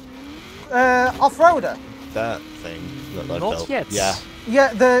off-roader? That thing that they Not built. yet. Yeah.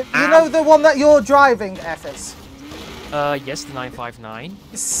 Yeah, you know the one that you're driving, Effis? Yes, the 959.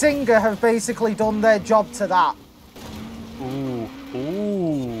 Singer have basically done their job to that. Ooh,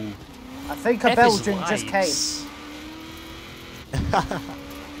 ooh. I think a F is Belgian just came. lights.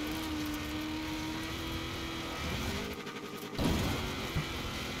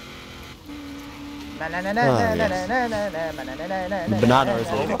 Banana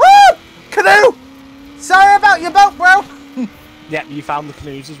is leaving. Ah! Canoe! Sorry about your boat, bro! Yeah, you found the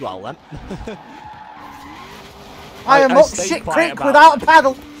canoes as well then. I am I up stayed shit quiet creek about without it. a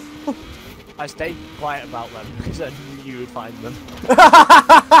paddle. I stayed quiet about them because I knew you would find them.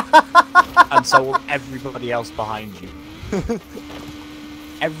 And so will everybody else behind you.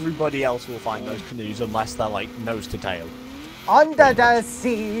 Everybody else will find those canoes unless they're like nose to tail. Under the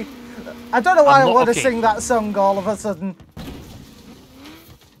sea. I don't know why I not- want to okay. sing that song all of a sudden.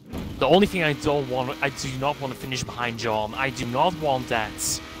 The only thing I do not want to finish behind John. I do not want that.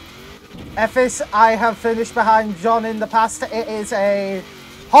 Effis, I have finished behind John in the past. It is a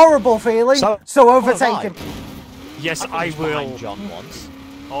horrible feeling. So overtake him. Yes, I I finished behind will. John once.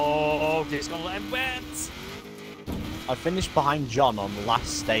 Oh, this gonna end wet. I finished behind John on the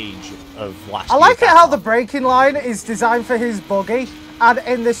last stage of last I like it year's how the Dakar. braking line is designed for his buggy, and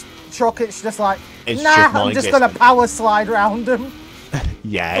in this truck it's just like, It's nah, just I'm just gonna non-existent. power slide around him.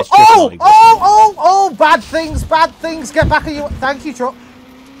 Yeah, it's just Oh, non-existent. oh, bad things, get back on you. Thank you, truck.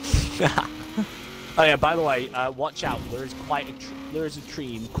 Oh yeah, by the way, watch out. There is there is a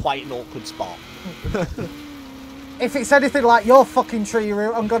tree in quite an awkward spot. If it's anything like your fucking tree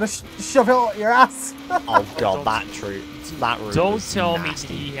route, I'm gonna shove it up your ass. Oh god, Don't- that tree. That route Don't was tell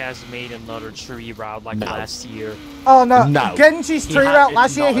nasty. me he has made another tree route like No. last year. Oh no, No. Genji's He tree had- route it's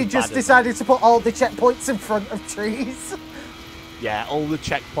last year, not he as just bad as decided to put all the checkpoints in front of trees. Yeah, all the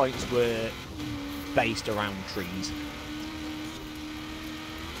checkpoints were based around trees.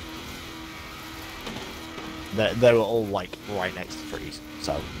 They were all like right next to trees,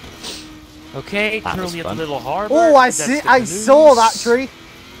 so Okay, That was currently at the fun. little harbor. Oh, That's the I saw that canoes. tree.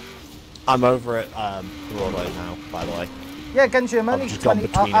 I'm over at Broadway now, by the way. Yeah, Genji, I'm only just gone 20.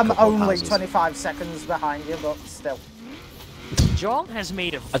 between a I'm couple of only houses. 25 seconds behind you, but still. John has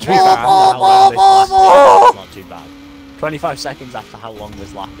made a To be fair, after how long this lap is, it's not too bad. 25 seconds after how long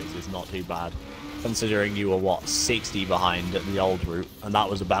this lap is not too bad. Considering you were, what, 60 behind at the old route, and that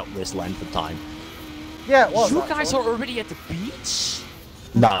was about this length of time. Yeah, it was. You guys actually. are already at the beach?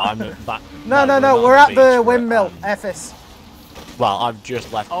 No, I'm back. No, not we're at beach, the we're windmill, at, Effis. well, I've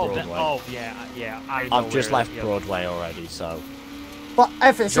just left Oh, Broadway. yeah, I know I've just where- left yeah. Broadway already, so But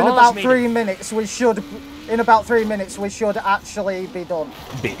Effis, in John about has made 3 minutes, we should. In about 3 minutes, we should actually be done.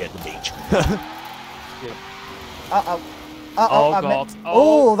 be at the beach. Uh-oh. Oh, I God.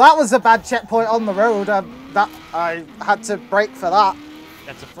 Oh, that was a bad checkpoint on the road. That I had to brake for that.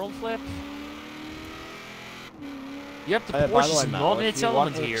 That's a front flip. Yep, the By the Porsche way, is Mel, not in if its you want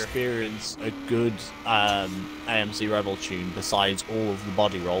element to here. experience a good AMC Rebel tune besides all of the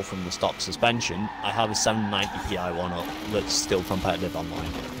body roll from the stock suspension, I have a 790 Pi one up that's still competitive online.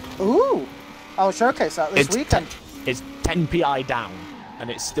 Ooh. I'll showcase that this weekend. It's 10 Pi down, and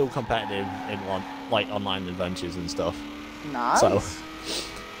it's still competitive in like online adventures and stuff. Nice. So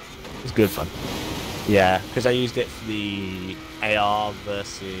it's good fun. Yeah, because I used it for the AR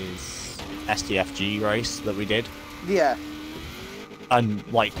versus STFG race that we did. Yeah. And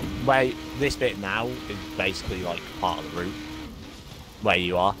like where this bit now is basically like part of the route where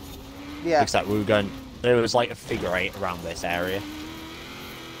you are. Yeah. Except we were going. There was like a figure 8 around this area,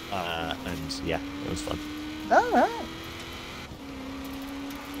 and yeah, it was fun Alright.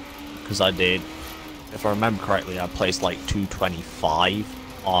 because I did. If I remember correctly, I placed like 225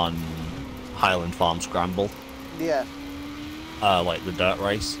 on Highland Farm Scramble, Yeah. like the dirt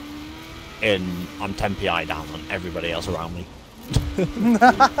race, and I'm 10 Pi down on everybody else around me.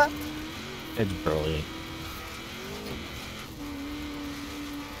 It's brilliant.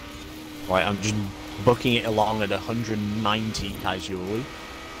 Right, I'm just booking it along at 190 casually.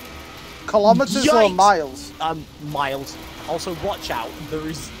 Kilometers or Yikes! miles? Miles. Also, watch out. There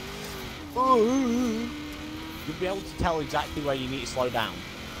is. you'll be able to tell exactly where you need to slow down.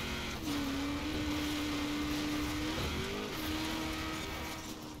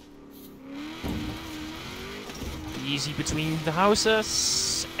 Easy between the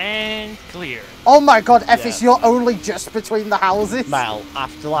houses and clear. Oh my god, Effis, you're only just between the houses. Mel,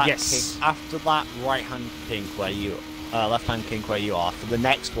 after that Yes. after that right-hand kink where you, left-hand kink where you are, for the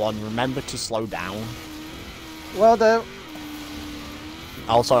next one, remember to slow down. Well done.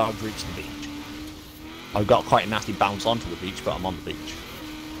 Also, I've reached the beach. I've got quite a nasty bounce onto the beach, but I'm on the beach.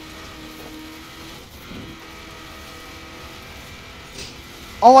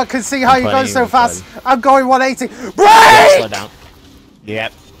 Oh, I can see how you're going so fast. 20. I'm going 180. Yeah, Break! slow down.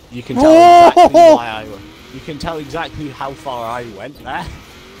 Yep. You can tell exactly why I went. You can tell exactly how far I went there,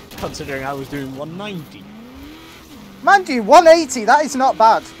 considering I was doing 190. Mind you, 180, that is not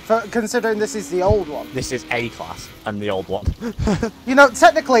bad, for considering this is the old one. This is A class, and the old one. You know,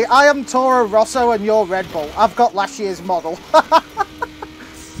 technically, I am Toro Rosso and you're Red Bull. I've got last year's model.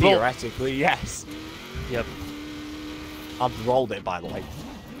 Theoretically, yes. Yep. I've rolled it, by the way.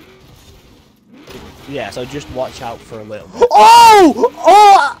 Yeah, so just watch out for a little bit. Oh!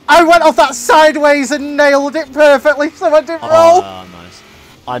 Oh! I went off that sideways and nailed it perfectly, so I didn't roll. Oh, nice.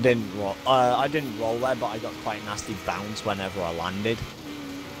 I didn't roll. I didn't roll there, but I got quite a nasty bounce whenever I landed.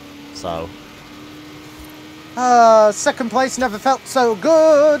 So. Second place never felt so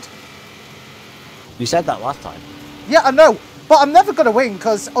good. You said that last time. Yeah, I know, but I'm never going to win,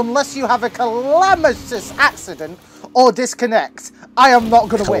 because unless you have a calamitous accident or disconnect, I am not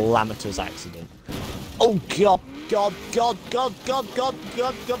going to win. Calamitous accident. Oh god, god, god, god, god, god,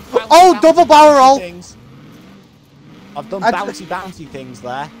 god, god. Oh, double barrel roll. Things. I've done I- bouncy things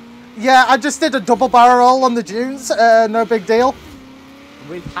there. Yeah, I just did a double barrel roll on the dunes. No big deal.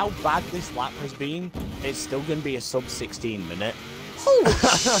 With how bad this lap has been, it's still going to be a sub 16 minute. Holy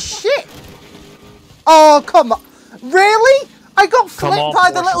shit! Oh, come on. Really? I got Come flipped on, by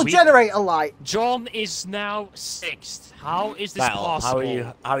the Porsche, little we- generator light. John is now 6th. How is this Metal,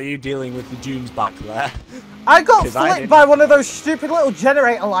 possible? how are you dealing with the dunes back there? I got 'Cause I flipped didn't- by one of those stupid little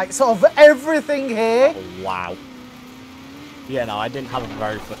generator lights, sort of everything here. Oh, wow. Yeah, no, I didn't have a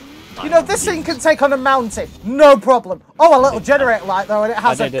very good time You know, on this the thing dunes. can take on a mountain. No problem. Oh, a little generator light, though, and it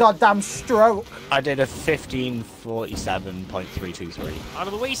has I a did it. goddamn stroke. I did a 15:47.323. Out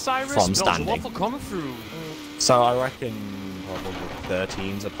of the way, Cyrus. From Belgian standing. waffle coming through. So I reckon probably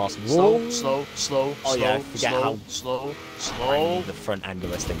 13s are possible. Slow, slow, slow, Oh, slow, yeah, forget slow, how slow, Tiny slow. the front end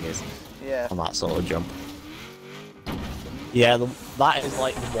of this thing is Yeah. on that sort of jump. Yeah, that is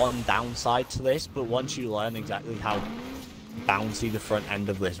like the one downside to this, but once you learn exactly how bouncy the front end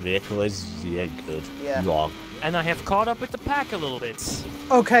of this vehicle is, yeah, good. Yeah. You are. And I have caught up with the pack a little bit.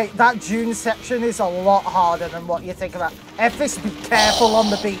 Okay, that dune section is a lot harder than what you think about. Effis, be careful on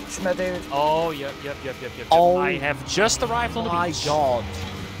the beach, my dude. Oh, yep. Oh I have just arrived on the My beach. god.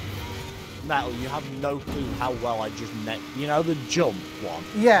 Metal, you have no clue how well I just met. You know the jump one?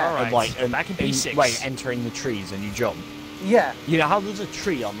 Yeah, All right. And, like, back in P6. Wait, entering the trees and you jump. yeah, You know how there's a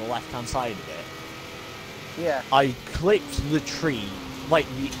tree on the left-hand side of it? yeah. I clipped the tree, like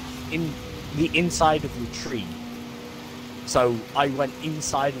the inside of the tree. So I went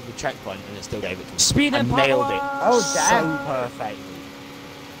inside of the checkpoint and it still gave it to me. Speed and I nailed power. it. Oh, damn. So perfectly.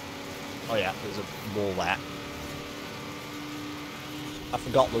 Oh yeah, there's a wall there. I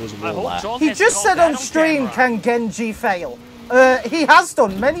forgot there was a I wall hope there. John He has just caught said that on stream, camera. can Genji fail? He has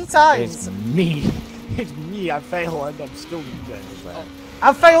done many It's times. me. It's me. I fail and I'm still there.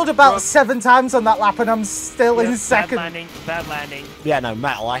 I've failed about Rob- 7 times on that lap and I'm still in Yep, second. Bad landing. Yeah, no,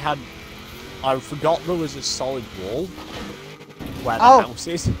 Metal. I forgot there was a solid wall where the Oh. house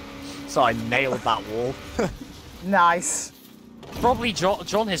is, so I nailed that wall. Nice. Probably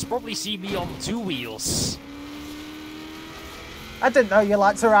John has probably seen me on 2 wheels. I didn't know you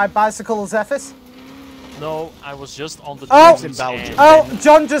liked to ride bicycles, Effis. No, I was just on the Oh! dunes In Belgium. and- Oh,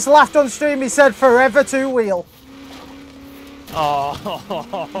 John just laughed on stream. He said forever 2-wheel. Oh,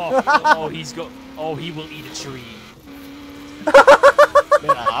 oh, he's got. Oh, he will eat a tree.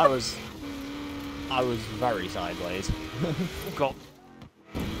 Yeah, I was very sideways. Oh God.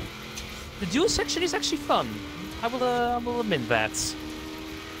 The dual section is actually fun. I will admit that.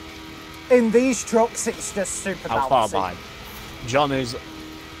 In these trucks, it's just super How far bouncy. behind? John is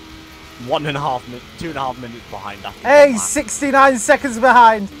 2.5 minutes behind after Hey, one lap. 69 seconds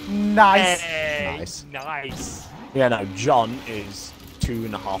behind. Nice. Hey, Nice. nice. Yeah, no, John is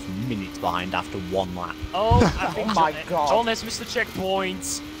 2.5 minutes behind after 1 lap. Oh, I think Oh my God. John has missed the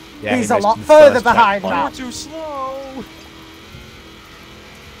checkpoint. Yeah, He's he a missed lot the further first behind checkpoint. now. You're too slow.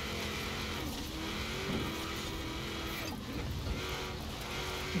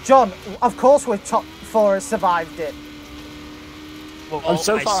 John, of course we're top before I survived it. Well, I'm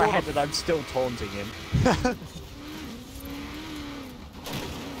so I far sort ahead of- that I'm still taunting him.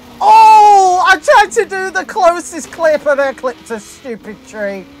 Oh! I tried to do the closest clip and I clipped a stupid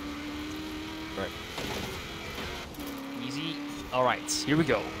tree. Easy. Alright, here we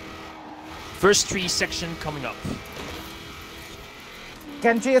go. First tree section coming up.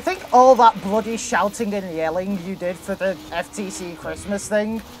 Genji, I think all that bloody shouting and yelling you did for the FTC Christmas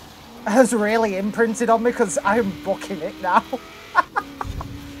thing has really imprinted on me because I'm booking it now.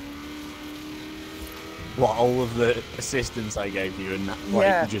 What, all of the assistance I gave you and that, like,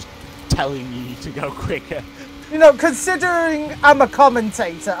 Yeah. just telling you to go quicker. You know, considering I'm a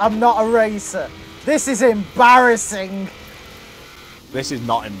commentator, I'm not a racer. This is embarrassing. This is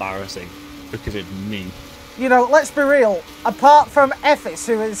not embarrassing, because it's me. You know, let's be real. Apart from Ephes,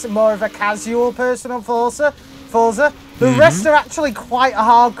 who is more of a casual person on Forza, the rest are actually quite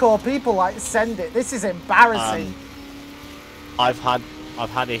hardcore people like Send It. This is embarrassing. I've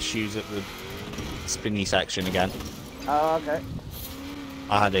had issues at the spinny section again. Oh, okay.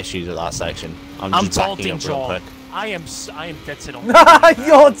 I had issues at that section. I'm I'm just backing taunting up real John. quick. I am dead set on.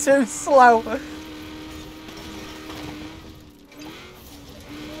 You're too slow.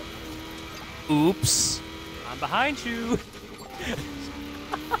 Oops. I'm behind you.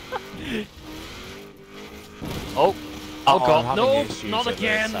 Oh. Oh I'm god, having no, issues not at this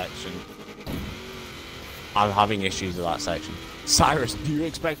again. section. I'm having issues at that section. Cyrus, do you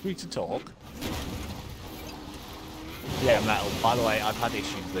expect me to talk? Yeah, Metal. By the way, I've had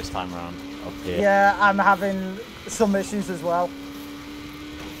issues this time around up here. Yeah, I'm having some issues as well.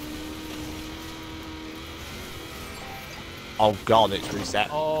 Oh god, it's reset.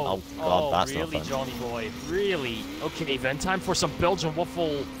 Oh, god, that's really, not fun. Johnny boy, really? Okay, then time for some Belgian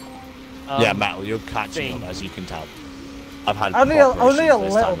waffle. Yeah, Metal, you're catching thing. up, as you can tell. I've had Only proper a issues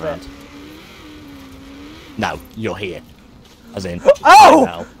this little time bit. around. No, you're here. As in, Oh!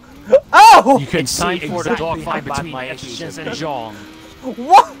 Metal. Oh! You can It's time see for the exactly how dogfight bad between my issues Efficiency have and been. John.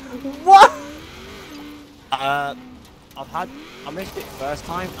 What? What? I missed it first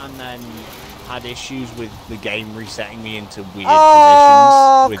time and then had issues with the game resetting me into weird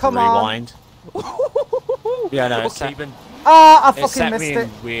Oh, positions with come on. rewind. Yeah, no, Okay, then. Ah, I it fucking set missed me it.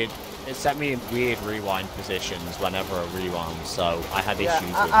 in weird. It set me in weird rewind positions whenever I rewound, so I had Yeah, issues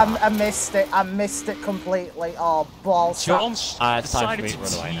with I that. missed it. I missed it completely. Oh, balls. John it's time for decided me to to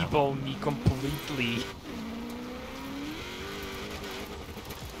run away now. T-bone me completely.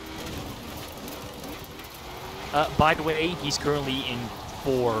 By the way, he's currently in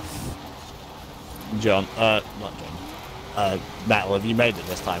 4th. John, not John. Metal, have you made it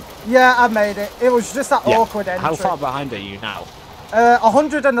this time? Yeah, I made it. It was just that Yeah. awkward entry. How far behind are you now?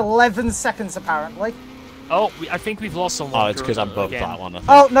 111 seconds apparently. Oh, I think we've lost someone. Oh, it's because I bugged again. that one, I think.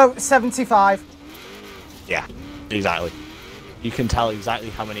 Oh no, 75. Yeah, exactly. You can tell exactly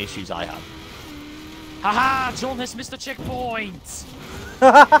how many issues I have. Haha! John has missed the checkpoint!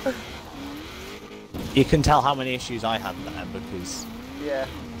 You can tell how many issues I had there because, Yeah.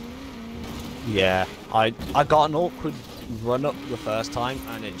 yeah, I got an awkward run up the first time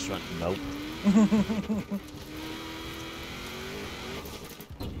and it just went nope.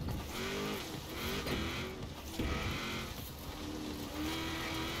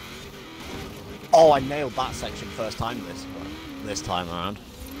 Oh, I nailed that section first time this time around.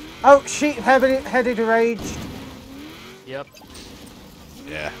 Oh, sheep-headed rage. Yep.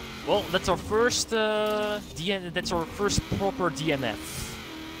 Yeah. Well, that's our first that's our first proper DNF.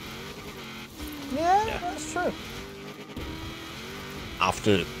 Yeah, Yeah. that's true.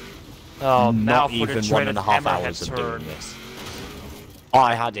 After Oh, now not for the even dreaded 1.5 hammerhead hours of turn. doing this. Oh,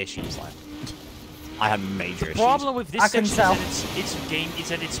 I had issues like I had major issues. Problem with this I can section tell. is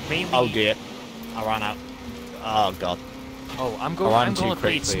that it's mainly. Oh dear, I ran out. Oh god. Oh, I'm I going. ran I'm too going to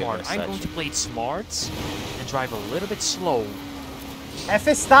play it quickly in smart. this I'm going to section. play it smart and drive a little bit slow.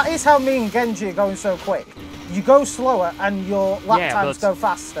 Ephes, that is how me and Genji are going so quick. You go slower and your lap Yeah, times but- go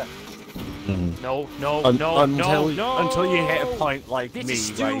faster. No, no, no, until no, until you hit a no! point like This me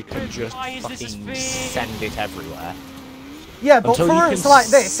is where you can stupid. just Why is this a fucking thing? send it everywhere. Yeah, but Until for you routes can like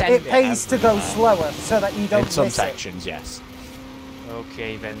this, send it it pays to go everywhere. slower so that you don't In some miss sections, yes.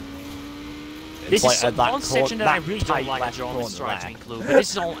 Okay then. It's This like is at that one section that I really don't tight like. left John is corner trying to there. include, but this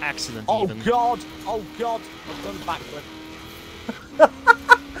is all accident Oh even. god! Oh god! I've done backflip.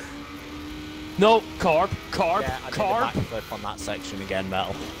 No, carb, Yeah, I did a carb. backflip on that section again,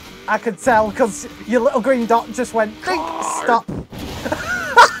 Metal. it. I could tell because your little green dot just went, ding, stop.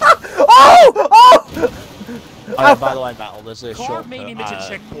 Oh! Oh! By the way, Metal, there's a Carb shortcut. made me miss a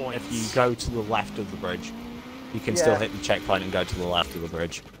checkpoint. If you go to the left of the bridge, you can still Yeah. hit the checkpoint and go to the left of the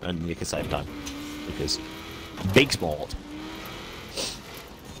bridge, and you can save time. because big sport.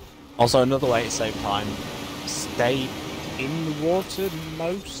 Also, another way to save time: stay in the water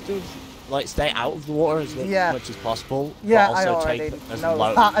most of, like, stay out of the water as much as possible. Yeah, but also I already take as know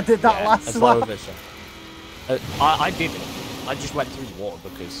low, that. I did that last as low lap. of I didn't. I just went through the water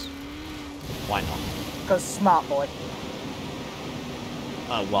because why not? Because smart boy.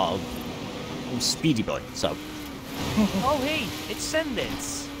 Well, I'm speedy boy, so. Oh hey, it's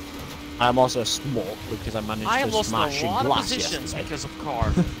Sendits. I'm also smart because I managed I to lost smash a a lot of glass positions yesterday. because of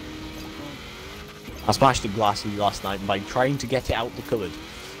car. I smashed a glass last night by trying to get it out the cupboard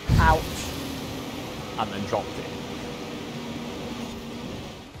Ouch. and then dropped it.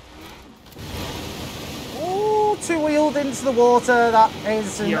 Ooh, two-wheeled into the water. That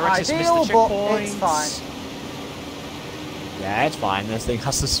isn't DRX has missed ideal, the but checkpoints. it's fine. Yeah, it's fine. This thing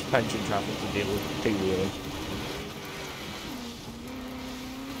has the suspension traffic to deal with two-wheeling.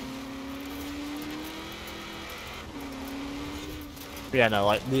 Yeah, no,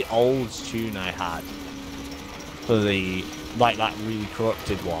 like the old tune I had for the, like, that really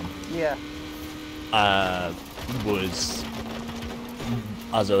corrupted one, Yeah. was,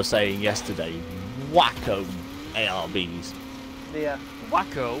 as I was saying yesterday, wacko ARBs. Yeah.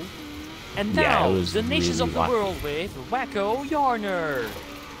 Wacko. And Yeah, now, it was the nations really of the wacky. world with Wacko Yarner.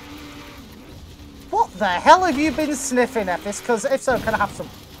 What the hell have you been sniffing at this? Because if so, can I have some?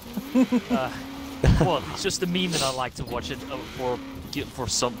 Well, it's just a meme and I like to watch it for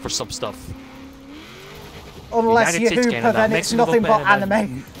some stuff. Unless United you States, hooper, Canada, then it's Mexico, nothing but Canada.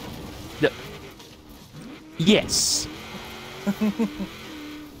 anime. Yes.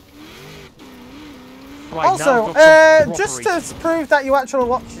 Right, Also, now I've got some just to prove that you actually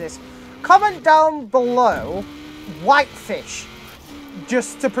watch this, comment down below whitefish,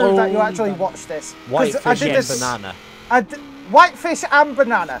 just to prove that you actually watch this. 'Cause Whitefish I did and this- banana. Whitefish and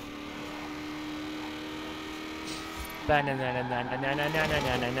banana.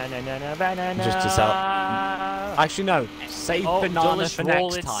 Just to sell. Actually, no. Save banana for roll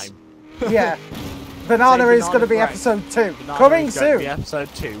next it. time. Yeah. Banana Say is going to be banana episode 2. Banana Coming is going to be soon. episode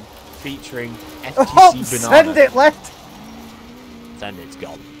 2, featuring Oh, FTC Banana. send it left. Send it's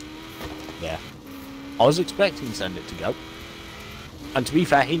gone. Yeah. I was expecting Send it to go. And to be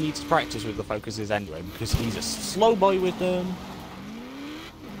fair, he needs to practice with the focuses anyway, because he's a slow boy with them.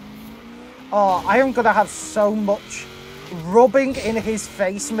 Oh, I am going to have so much rubbing in his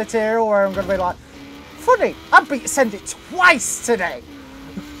face material where I'm going to be like, funny, I beat Send it twice today.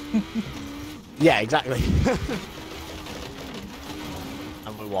 Yeah, exactly.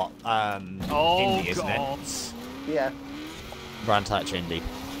 And we're what? Oh, Indie, isn't God. it? Yeah. Brand touch indie.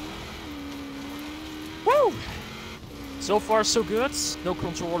 Woo! So far, so good. No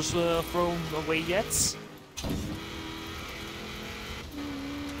controllers thrown away yet.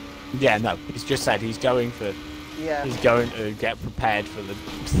 Yeah, no, he's just said he's going to get prepared for the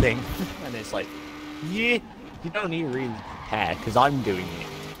thing. And it's like, yeah, you don't need to really prepare, because I'm doing it.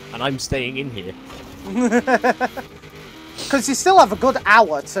 And I'm staying in here. Because you still have a good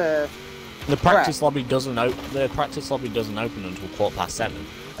hour to... The practice lobby doesn't open. The practice lobby doesn't open until 7:15.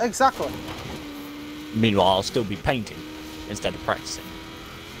 Exactly. Meanwhile, I'll still be painting instead of practicing.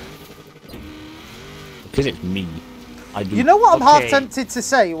 Because it's me. I do. You know what I'm half Okay. tempted to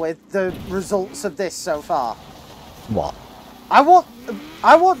say with the results of this so far? What? I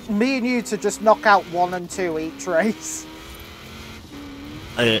want me and you to just knock out 1 and 2 each race.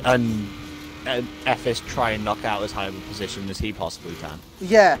 And FS try and knock out as high of a position as he possibly can.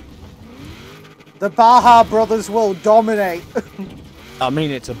 Yeah. The Baja brothers will dominate. I mean,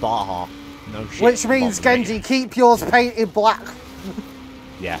 it's a Baja. No shit. Which means, dominating. Genji, keep yours painted black.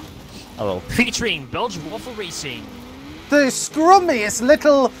 Yeah. I will. Featuring Belgian Waffle Racing. The scrummiest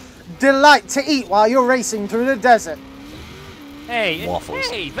little delight to eat while you're racing through the desert. Hey, Waffles.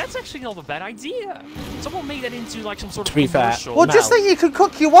 hey, that's actually not a bad idea. Someone made that into like some sort To of be fair, commercial. Well, just think you could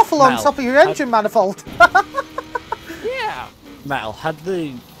cook your waffle on Mel, top of your engine manifold. Yeah. Metal, had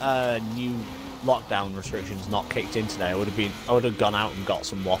the new lockdown restrictions not kicked in today, I would have gone out and got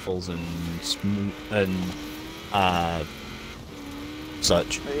some waffles and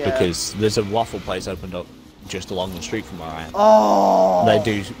such, Yeah. because there's a waffle place opened up just along the street from where I am. Oh. They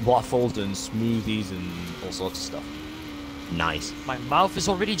do waffles and smoothies and all sorts of stuff. Nice. My mouth is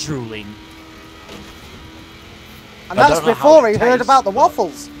already drooling. And I that's don't know how before it he heard tastes, about the but-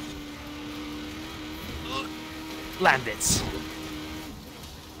 waffles. Land it.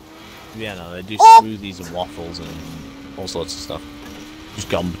 Yeah, no, they do Oh! smoothies and waffles and all sorts of stuff. Just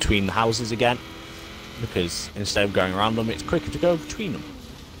gone between the houses again, because instead of going around them, it's quicker to go between them.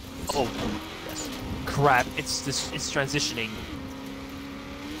 Oh, Yes. crap. It's transitioning.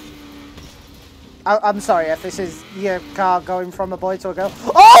 I'm sorry if this is your car going from a boy to a girl.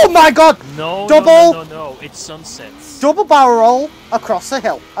 Oh my god! No, Double, no. It's sunsets. double barrel roll across the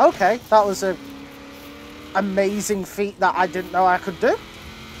hill. Okay, that was a amazing feat that I didn't know I could do.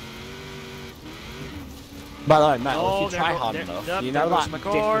 By the way, Metal, Oh, if you try hard enough, you know goes that my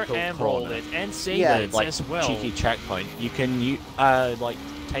car difficult and corner, roll it and save Yeah. it like as well. cheeky checkpoint, you can like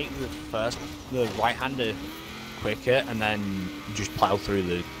take the right-hander quicker and then just plow through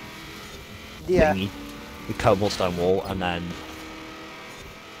the Yeah. thingy, the cobblestone wall, and then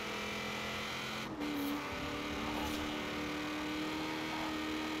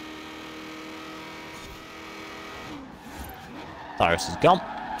Cyrus is gone.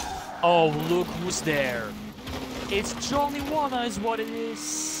 Oh, look who's there. It's Johnny Wanna is what it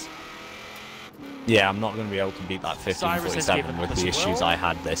is. Yeah, I'm not going to be able to beat that Cyrus has given 1547 with up the as issues well. I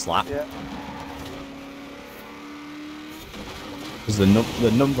had this lap. Yeah. Because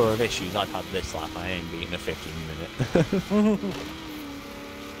the number of issues I've had this lap, I ain't beating a 15 minute.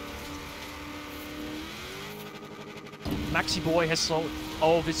 Maxi Boy has so.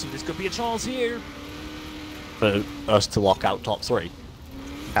 Oh, this could be a chance here. For us to lock out top 3.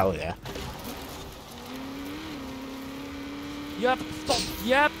 Hell yeah. Yep,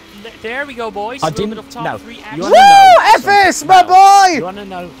 yep. There we go, boys. I A little didn't- bit of top no, 3 you action. wanna know Woo! FS, something? my Metal, You boy! wanna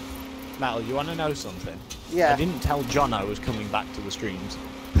know, Metal? You wanna know something? Yeah. I didn't tell John I was coming back to the streams.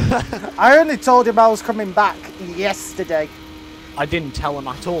 I only told him I was coming back yesterday. I didn't tell him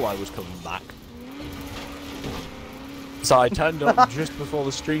at all I was coming back. So I turned up just before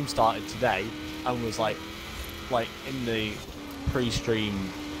the stream started today and was like in the pre-stream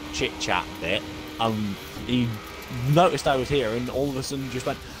chit-chat bit, he noticed I was here and all of a sudden just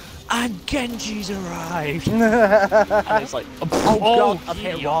went, and Genji's arrived! And it's like, oh god, I've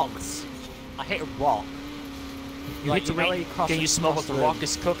hit a rock. idiots. I hit a rock. You hit the know where ring. cross Can you smell what across the rock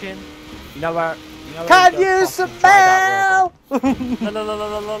is cooking? You know where... You know where Can go you across the dried-out river? smell? La la la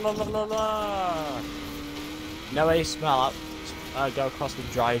la la la la la la. You know where you smell out? Go across the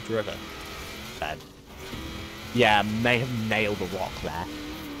dried river. Bad. Yeah, may have nailed a rock there.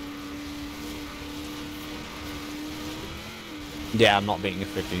 Yeah, I'm not beating a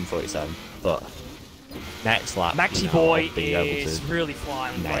 1547, but next lap, Maxi you know, Boy I'll be able is to really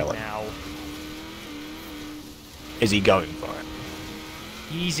flying nail right it. now. Is he going for it?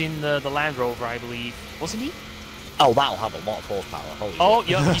 He's in the Land Rover, I believe. Wasn't he? Oh, that'll have a lot of horsepower. Holy Oh,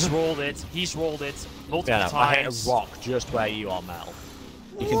 shit. yeah, he's rolled it. He's rolled it multiple Yeah, no, I hit times. a rock just where you are, Mel.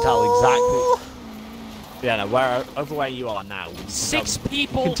 You can tell exactly. Yeah, no, over where you are now. 6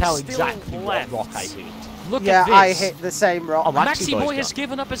 people You can tell still exactly left. what rock I hit. Look Yeah, at this. I hit the same rock. Oh, Maxi Boy Boy's has gone.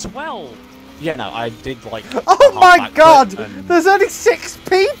 given up as well. Yeah, no, I did like. Oh a my half-back god! flip and- There's only 6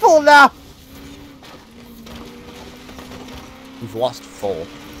 people now! We've lost 4.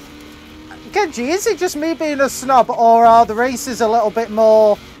 Genji, is it just me being a snob, or are the races a little bit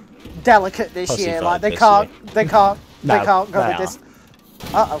more delicate this year? Pussyfied Like they this can't, they can't No, go they the are. distance.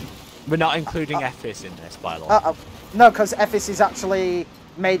 Uh-oh. We're not including FIS in this, by the way. Uh-oh. No, because FS is actually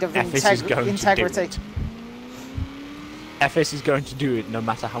made of FIS is going integrity. to do it. FIS is going to do it no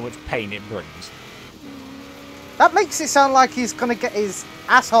matter how much pain it brings. That makes it sound like he's gonna get his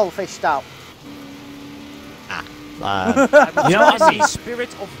asshole fished out. You know what I As mean? a spirit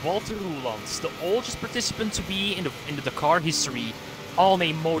of Walter Roelands, the oldest participant to be in the Dakar history on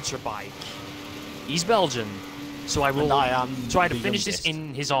a motorbike. He's Belgian, so I will And I am try to the finish this youngest.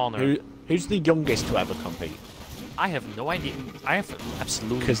 in his honor. Who's the youngest to ever compete? I have no idea. I have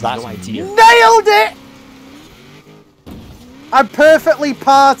absolutely 'Cause that's no idea. Nailed it! I perfectly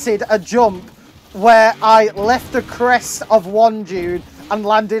parted a jump where I left the crest of one dune and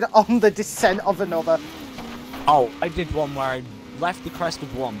landed on the descent of another. Oh, I did one where I left the crest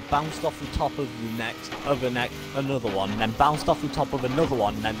of one, bounced off the top of another one, then bounced off the top of another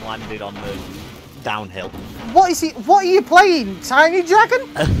one, and then landed on the downhill. What is he? What are you playing? Tiny Dragon?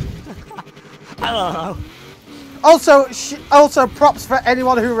 I don't know. Also, props for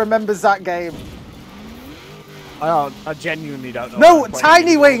anyone who remembers that game. I genuinely don't know. No, what I'm playing Tiny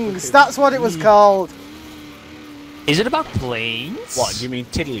anymore Wings. because- That's what it was called. Is it about planes? What, do you mean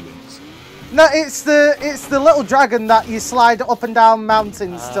Tiddlywinks? No, it's the little dragon that you slide up and down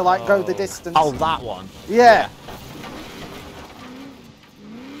mountains to like go the distance. Oh, that one. Yeah.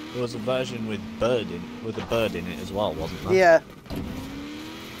 There was a version with a bird in it as well, wasn't there? Yeah.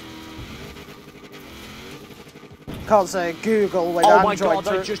 Can't say Google with Oh Android. my god,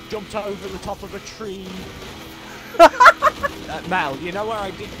 I to- just jumped over the top of a tree. Mel, you know where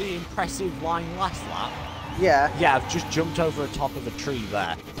I did the impressive line last lap? Yeah. Yeah, I've just jumped over the top of a tree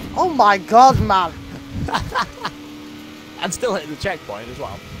there. Oh my god, man. And still hit the checkpoint as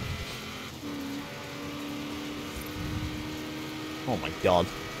well. Oh my god.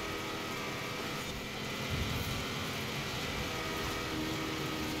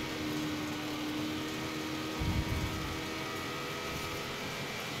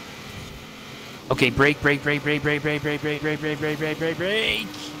 Okay, brake.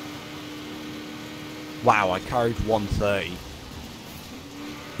 Wow, I carried 130.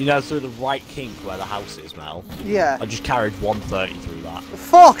 You know, through the right kink where the house is, Mel? Yeah. I just carried 130 through that.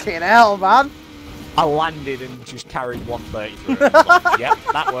 Fucking hell, man. I landed and just carried 130 through it. I was like, yep,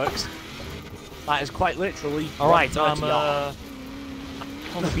 that works. That is quite literally. Alright, I'm on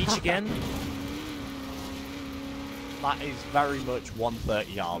on the beach again. That is very much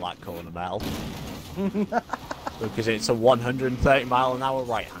 130R, that corner, Mel. Because it's a 130 mile an hour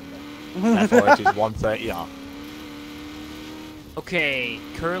right-hander. Therefore, it is 130R. Okay,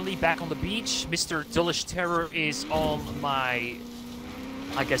 currently back on the beach. Mr. Dullish Terror is on my,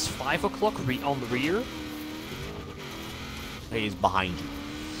 I guess, 5 o'clock on the rear. He is behind you.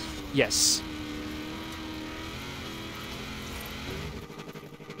 Yes.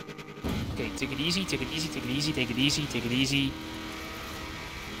 Okay, take it easy, take it easy, take it easy, take it easy, take it easy.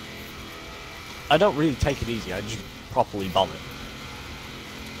 I don't really take it easy, I just properly bomb it.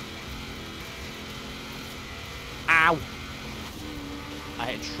 Ow! I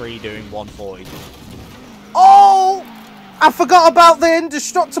hit a tree doing 140. Oh! I forgot about the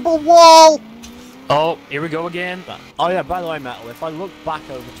indestructible wall! Oh, here we go again. Oh yeah, by the way, Metal, if I look back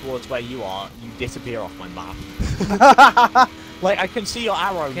over towards where you are, you disappear off my map. Like, I can see your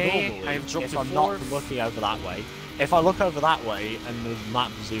arrow normally I've dropped if to I'm not fourth. looking over that way. If I look over that way and the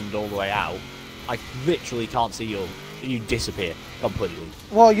map zoomed all the way out, I literally can't see you. You disappear completely.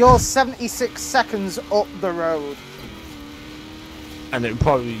 Well, you're 76 seconds up the road. And it'll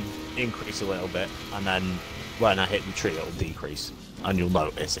probably increase a little bit, and then when I hit the tree, it'll decrease, and you'll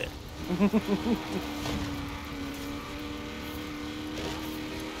notice it.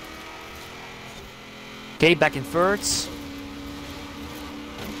 Okay, back in thirds.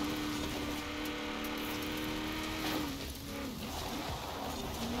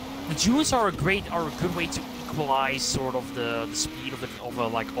 The dunes are a good way to equalize sort of the speed of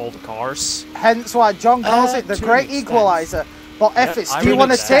like all the cars. Hence why John calls it the to Great an extent. Equalizer. But Effis, I do you will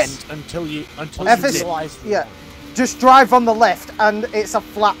want to tip? extend until you Effis, realize the yeah. Just drive on the left, and it's a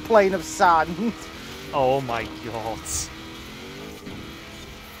flat plane of sand. Oh my god.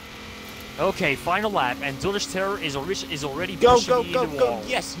 Okay, final lap, and Dullish Terror is already Go, pushing go, me go, in the go! wall.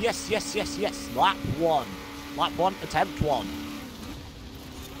 Yes, yes, yes, yes, yes! Lap 1. Lap 1, attempt 1.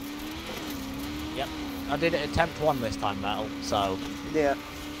 Yep. I did it attempt 1 this time, Metal, so... Yeah.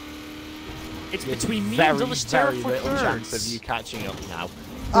 It's there's between me very, and Dullish Terror very for little chance of thirds. you catching up now.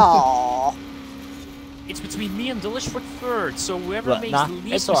 Aww. It's between me and Dullish for third, so whoever Look, makes nah, the it's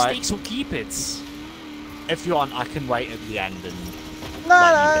least alright. mistakes will keep it. If you want, I can wait at the end and No,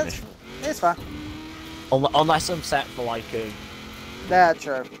 let no, you it's, finish. it's fine. Unless I'm set for like a Yeah,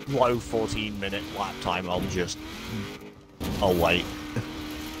 true. low 14-minute lap time, I'll wait.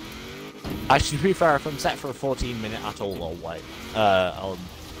 Actually, to be fair, if I'm set for a 14-minute at all, I'll wait.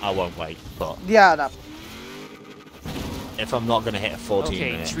 I won't wait, but Yeah, no. if I'm not going to hit a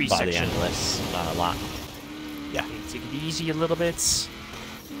 14-minute tree by the end of sections. this lap, yeah. Okay, take it easy a little bit. Slow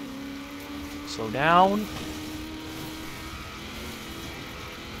down.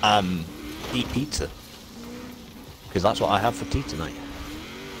 Eat pizza. Because that's what I have for tea tonight.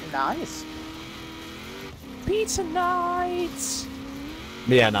 Nice. Pizza night!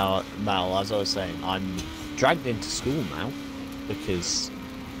 But yeah, now, Mal, as I was saying, I'm dragged into school now because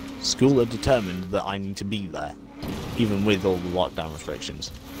school are determined that I need to be there, even with all the lockdown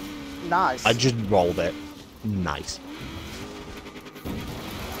restrictions. Nice. I just rolled it. Nice.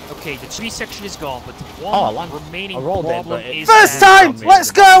 Okay, the tree section is gone, but the I one remaining rolled it, problem but it- is First that- time!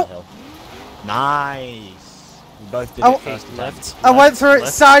 Let's go! Nice. We both did Oh, it first attempt. left. I went through it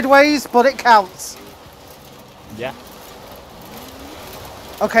left. sideways, but it counts. Yeah.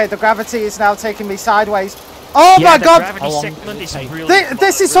 Okay, the gravity is now taking me sideways. Oh Yeah, my the god! gravity How long segment does it is take? really...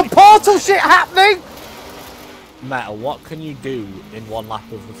 This is some really portal shit happening! Metal, what can you do in one lap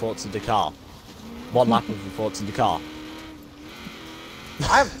of the Forza Dakar? One lap of the Forza Dakar.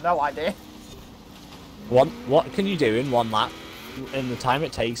 I have no idea. What can you do in one lap in the time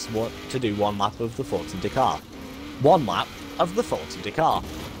it takes to do one lap of the Forza Dakar? One lap of the Forza Dakar.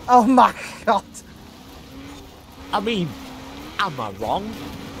 Oh my god. I mean, am I wrong?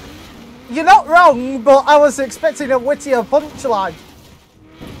 You're not wrong, but I was expecting a wittier punchline.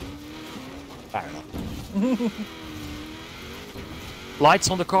 Fair enough. Lights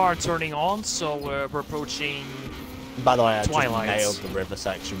on the car are turning on, so we're approaching By the way, I Twilight. just nailed the river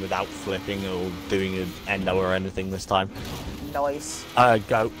section without flipping or doing an endo or anything this time. Nice.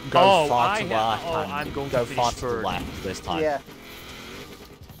 Go far to the left. I'm going go to far finish to the third. left this time. Yeah.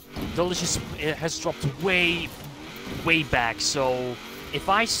 Delicious has dropped way back, so if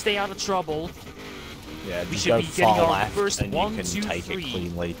I stay out of trouble, Yeah, we just should go be getting far our left first and 1, you can 2, take 3. it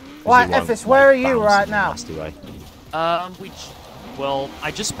cleanly. Right, you won't, Ephes, where are you bounce right in a now? nasty way. Well,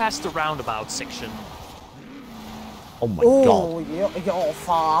 I just passed the roundabout section. Oh my Oh, god. you're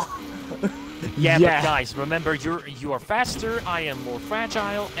far. Yeah, but guys, remember you are faster. I am more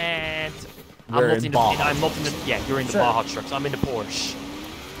fragile, and You're in Baja. Yeah, you're in the Sure. Baja trucks. I'm in the Porsche.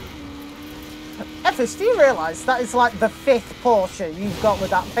 Ephes, do you realise that is like the 5th Porsche you've got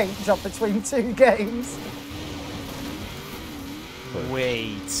with that paint job between 2 games?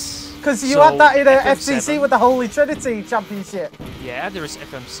 Wait. Because you So, had that in a FM7. FTC with the Holy Trinity Championship. Yeah, there is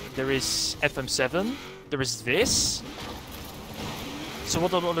FM7. There is this. So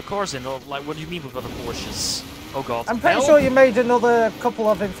what are the other cars in? Or, like, what do you mean with other Porsches? Oh god. I'm pretty Hell? sure you made another couple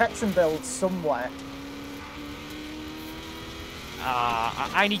of infection builds somewhere.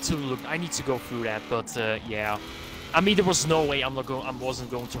 I need to look. I need to go through that. But yeah, I mean, there was no way I wasn't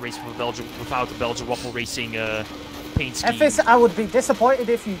going to race with Belgium without the Belgian Waffle Racing paint scheme. Ephes, I would be disappointed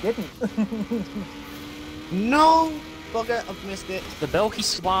if you didn't. No! Bugger, I've missed it. De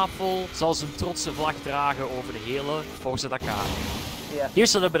Belgische wafel zal zijn trotse vlag dragen over de hele FORZA Dakar. Yeah.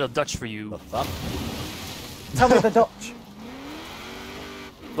 Here's a little bit of Dutch for you. The fuck? Tell me the Dutch.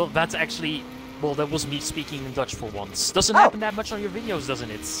 Well, that's actually... Well, that was me speaking in Dutch for once. Doesn't Oh. happen that much on your videos,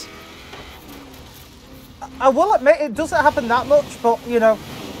 doesn't it? I will admit it doesn't happen that much, but you know,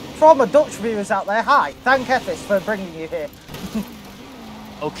 for all my Dutch viewers out there, hi. Thank Ephes for bringing you here.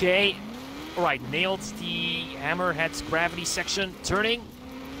 Okay. Alright, nailed the hammerhead gravity section. Turning.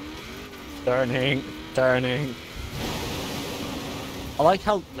 Turning. I like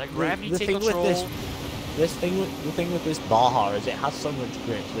how Let gravity the take thing control. with the thing with this Baja is it has so much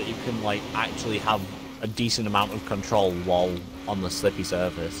grip that you can like actually have a decent amount of control while on the slippy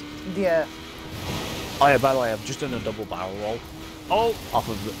surface. Yeah. Oh yeah, by the way, I've just done a double barrel roll Oh, off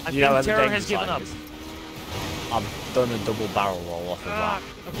of the. I you know think where the Terra danger has given sign up. is? I've done a double barrel roll off of that.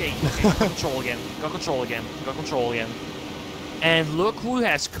 Okay, control again. Got control again. And look who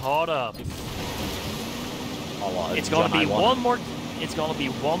has caught up. Oh, It's gonna John, be I won. one more. It's gonna be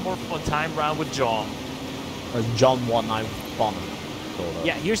one more fun time round with John. John won, I Bono.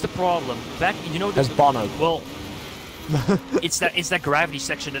 Yeah, here's the problem. Back, you know, Has Bono. well, it's that gravity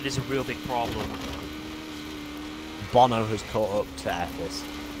section that is a real big problem. Bono has caught up to Ephes.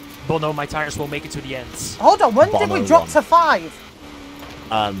 But no, my tires won't make it to the end. Hold on, when did Bono we drop won. to 5?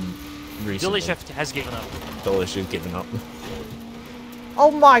 Recently. Dilish has given up. Delish has given up.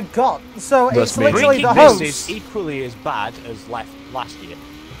 Oh my god. So it's Trust me, literally the Breaking host. This is equally as bad as last year.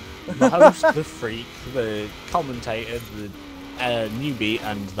 The host, the freak, the commentator, the newbie,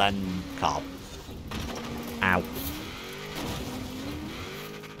 and then Carl. Ow.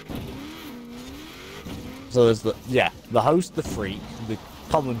 So there's the host, the freak, the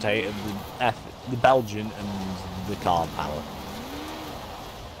commentator, the Belgian, and the Carl power.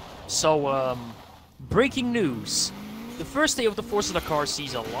 So, breaking news. The first day of the FORZA Dakar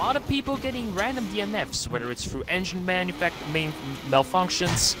sees a lot of people getting random DNFs, whether it's through engine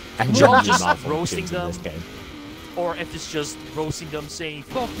malfunctions, And John John just roasting them, this game. or if it's just roasting them saying,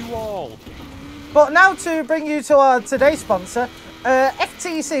 fuck you all. But now to bring you to our today's sponsor,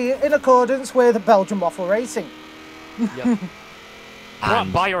 FTC in accordance with Belgian Waffle Racing. Yep.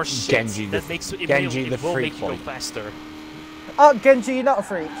 And Buy our shit. Genji That the- makes it, Genji will, the it will freak make you go boy. faster. Oh, Genji, you're not a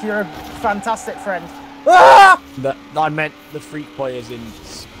freak. You're a fantastic friend. Ah! I meant the freak boy as in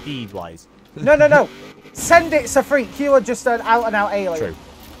speed-wise. No. Send it's a freak. You are just an out-and-out alien. True.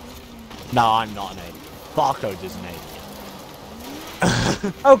 No, I'm not an alien. Barcode is an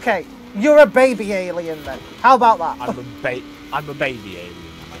alien. Okay, you're a baby alien then. How about that? I'm a baby alien.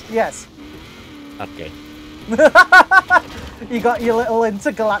 Am I? Yes. Okay. You got your little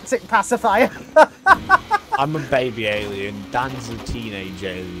intergalactic pacifier. I'm a baby alien. Dan's a teenage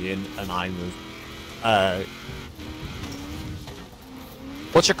alien, and I'm a.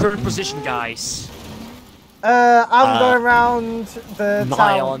 What's your current position, guys? I'm going around the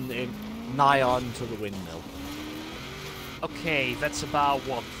town. Nigh on to the windmill. Okay, that's about,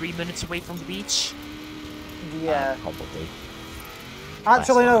 what, 3 minutes away from the beach? Yeah. Probably.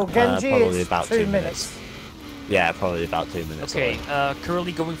 Actually, no. Less, Genji probably is about 2 minutes. Yeah, probably about 2 minutes. Okay, away.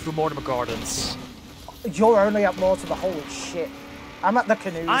 currently going through Mortimer Gardens. You're only at Mortimer. Holy shit. I'm at the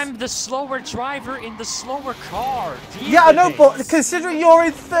canoes. I'm the slower driver in the slower car. Deal Yeah, I with know, it. but considering you're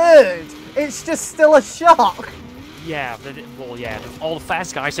in 3rd, it's just still a shock. Yeah, well, yeah, all the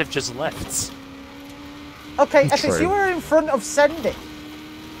fast guys have just left. Okay, Ethis, True. you were in front of Send It.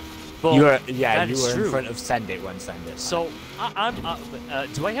 Well, you were that is in true. front of Send It when Send It. So,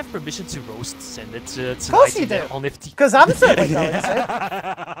 do I have permission to roast Send It tonight? Of course you do. On FT? Because I'm certainly going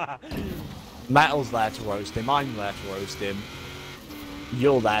to. Metal's there to roast him. I'm there to roast him.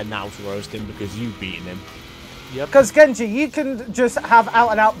 You're there now to roast him because you've beaten him. Yep. Because Genji, you can just have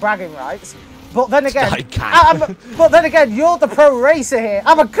out-and-out bragging rights. But then again, I can. but then again, you're the pro racer here.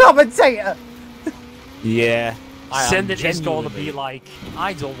 I'm a commentator. Yeah. Send It is going to be like,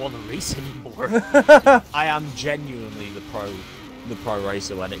 I don't want to race anymore. I am genuinely the pro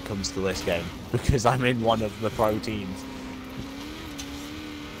racer when it comes to this game because I'm in one of the pro teams.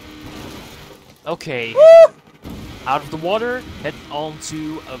 Okay. Out of the water, head on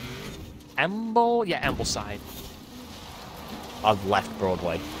to Amble. Yeah, Amble side. I've left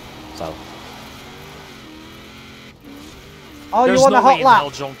Broadway, so. Oh, There's you want no a hot way in lap? hell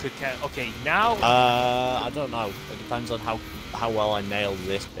John could okay, now. I don't know. It depends on how well I nail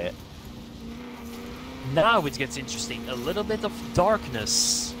this bit. Now it gets interesting. A little bit of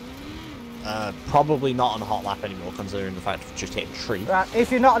darkness. Probably not on a hot lap anymore, considering the fact I've just hit a tree. Right,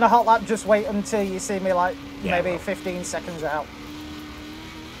 if you're not on a hot lap, just wait until you see me like Yeah, maybe well. 15 seconds out.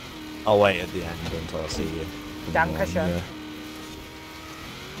 I'll wait at the end until I see you. Dankeschön. Yeah.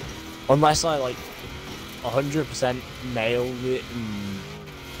 Unless I like 100% nail it and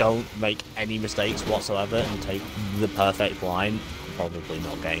don't make any mistakes whatsoever and take the perfect line, I'm probably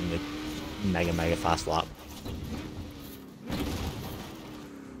not getting the mega fast lap.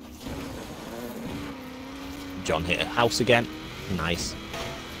 John hit a house again. Nice.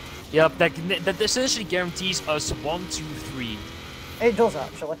 Yep, that essentially guarantees us 1, 2, 3. It does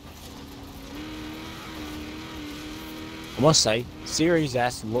actually. I must say, Series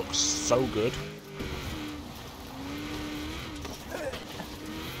S looks so good.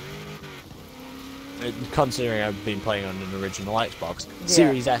 Considering I've been playing on an original Xbox, Yeah.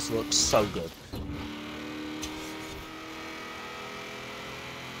 Series S looks so good.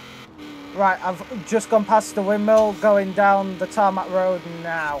 Right, I've just gone past the windmill, going down the tarmac road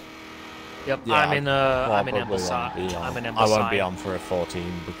now. Yep, Yeah, I'm in probably Amble won't side. be on. I'm in Amble I won't side. be on for a 14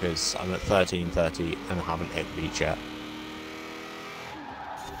 because I'm at 13:30 and I haven't hit beach yet.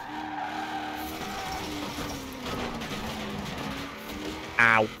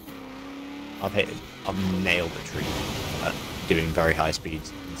 Ow! I've nailed a tree at doing very high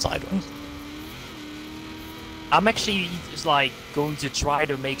speeds and sideways. I'm actually just like going to try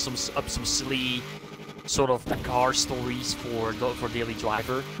to make some silly sort of Dakar stories for Daily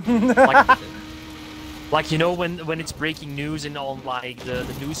Driver. like you know when it's breaking news and on like the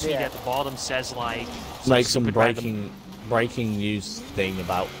news feed at the bottom says like Make some stupid random- breaking news thing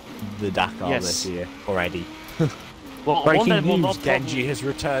about the Dakar Yes. this year already. well, one Breaking that will news: not Genji has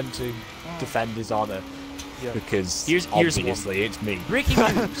returned to defend his honor Yeah. because Here's obviously it's me. Breaking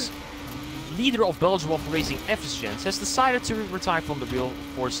news. Leader of Belgian Waffle Racing, Efficience, has decided to retire from the real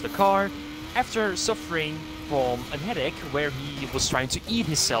FORZA Dakar after suffering from a headache where he was trying to eat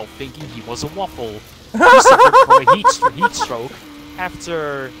himself thinking he was a waffle. He suffered from a heat stroke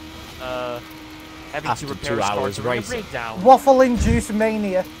after having After to repair 2 his car hours during a racing. breakdown. Waffle-induced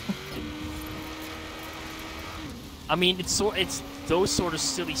mania. I mean, it's those sort of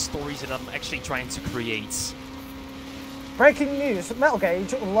silly stories that I'm actually trying to create. Breaking news, Metal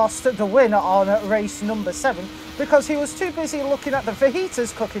Gauge lost the win on race number 7 because he was too busy looking at the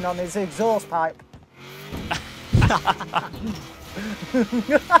fajitas cooking on his exhaust pipe.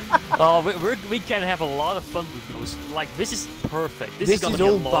 Oh, we can have a lot of fun with those. Like, this is perfect. This is gonna be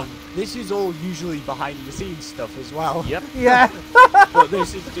a long... This is all usually behind the scenes stuff as well. Yep. Yeah. But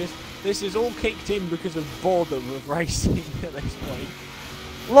this is all kicked in because of boredom of racing at this point.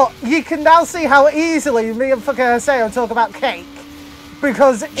 Look, you can now see how easily me and fucking Haseo talk about cake.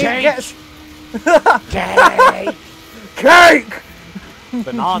 Because it Cake. gets... Cake! Cake!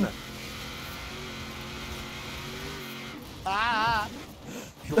 Banana. Ah!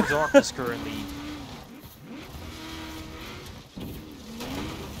 Pure darkness currently.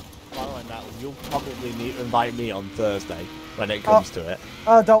 Following that, you'll probably need to invite me on Thursday when it comes to it.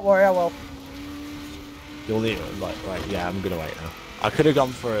 Oh, don't worry, I will. You'll need to invite. Right, yeah, I'm gonna wait now. I could have gone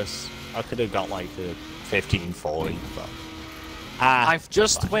for I could have got like a 1540, but. I've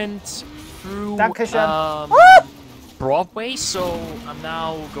just went through Dankeschön. Broadway, so I'm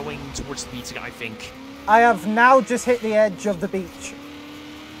now going towards the beach, I think. I have now just hit the edge of the beach.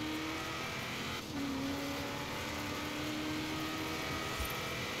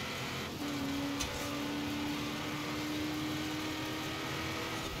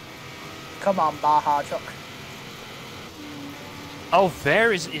 Come on, Baja truck. Oh,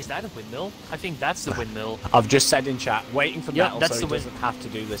 there is that a windmill? I think that's the windmill. I've just said in chat, waiting for Yeah, metal that's so he the doesn't have to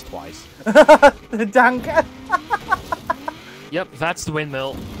do this twice. The Danker. Yep, that's the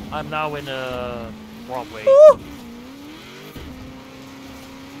windmill. I'm now in Broadway.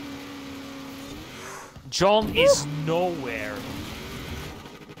 John is nowhere.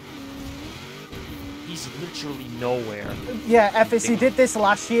 He's literally nowhere. Yeah, Ephes, he did this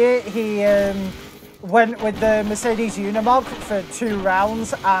last year. He went with the Mercedes Unimog for 2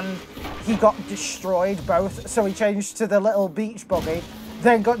 rounds and he got destroyed both. So he changed to the little beach buggy,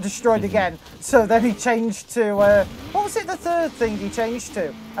 then got destroyed again. So then he changed to, what was it the third thing he changed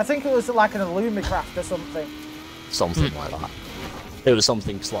to? I think it was like an Illumicraft or something. Something like that. It was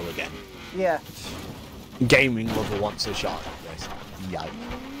something slow again. Yeah. Gaming lover wants a shot at this. Yikes.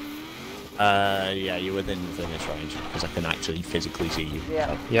 Yeah, you're within the finish range because I can actually physically see you. Yeah.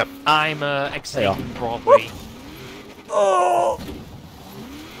 So. Yep. I'm exiting Broadway. Oh!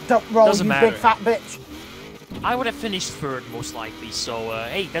 Don't roll, Doesn't you matter. big fat bitch. I would have finished third most likely. So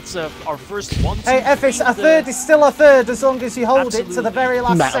hey, that's our first one. Hey, Ephes, a third is still a third as long as you hold it to the Absolutely. very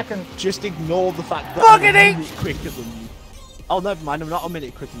last Metal, second. just ignore the fact that Buggity! I'm a minute quicker than you. Oh, never mind, I'm not a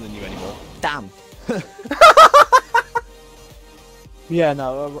minute quicker than you anymore. Damn. Yeah,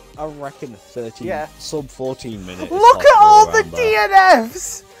 no, I reckon 13, Yeah. sub 14 minutes. Look at all the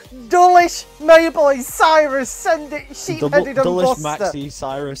DNFs! Dullish, Mayboy, Cyrus, Send It, Sheepheaded and Dullish, Buster. Maxi,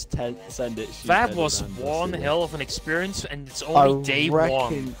 Cyrus, Send It, That Sheepheaded was and one Buster. hell of an experience, and it's only day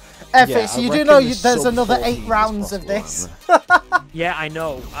one. Ephes, I you do reckon know the there's sub another 14 8 is rounds of possible, this. Yeah, I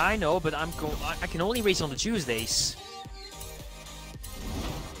know, but I can only race on the Tuesdays.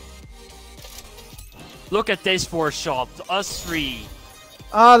 Look at this for a shot, us 3.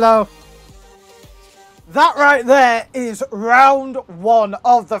 Oh no. That right there is round 1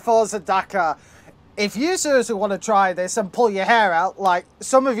 of the Forza Dakar. If you seriously want to try this and pull your hair out, like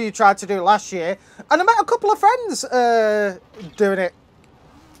some of you tried to do last year, and I met a couple of friends doing it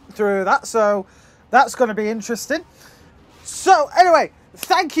through that, so that's going to be interesting. So anyway,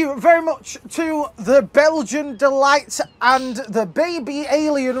 thank you very much to the Belgian Delight and the baby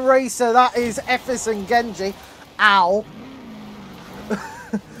alien racer, that is Ephes and Genji. Ow.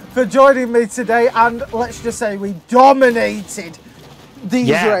 For joining me today, and let's just say we dominated these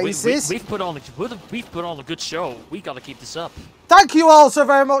races. We've put on a good show. We gotta keep this up. Thank you all so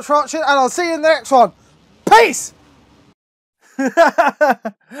very much for watching, and I'll see you in the next one. Peace!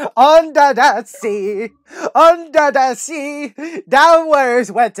 Under the sea, down where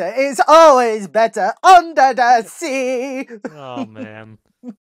it's wetter, it's always better. Under the sea. Oh man.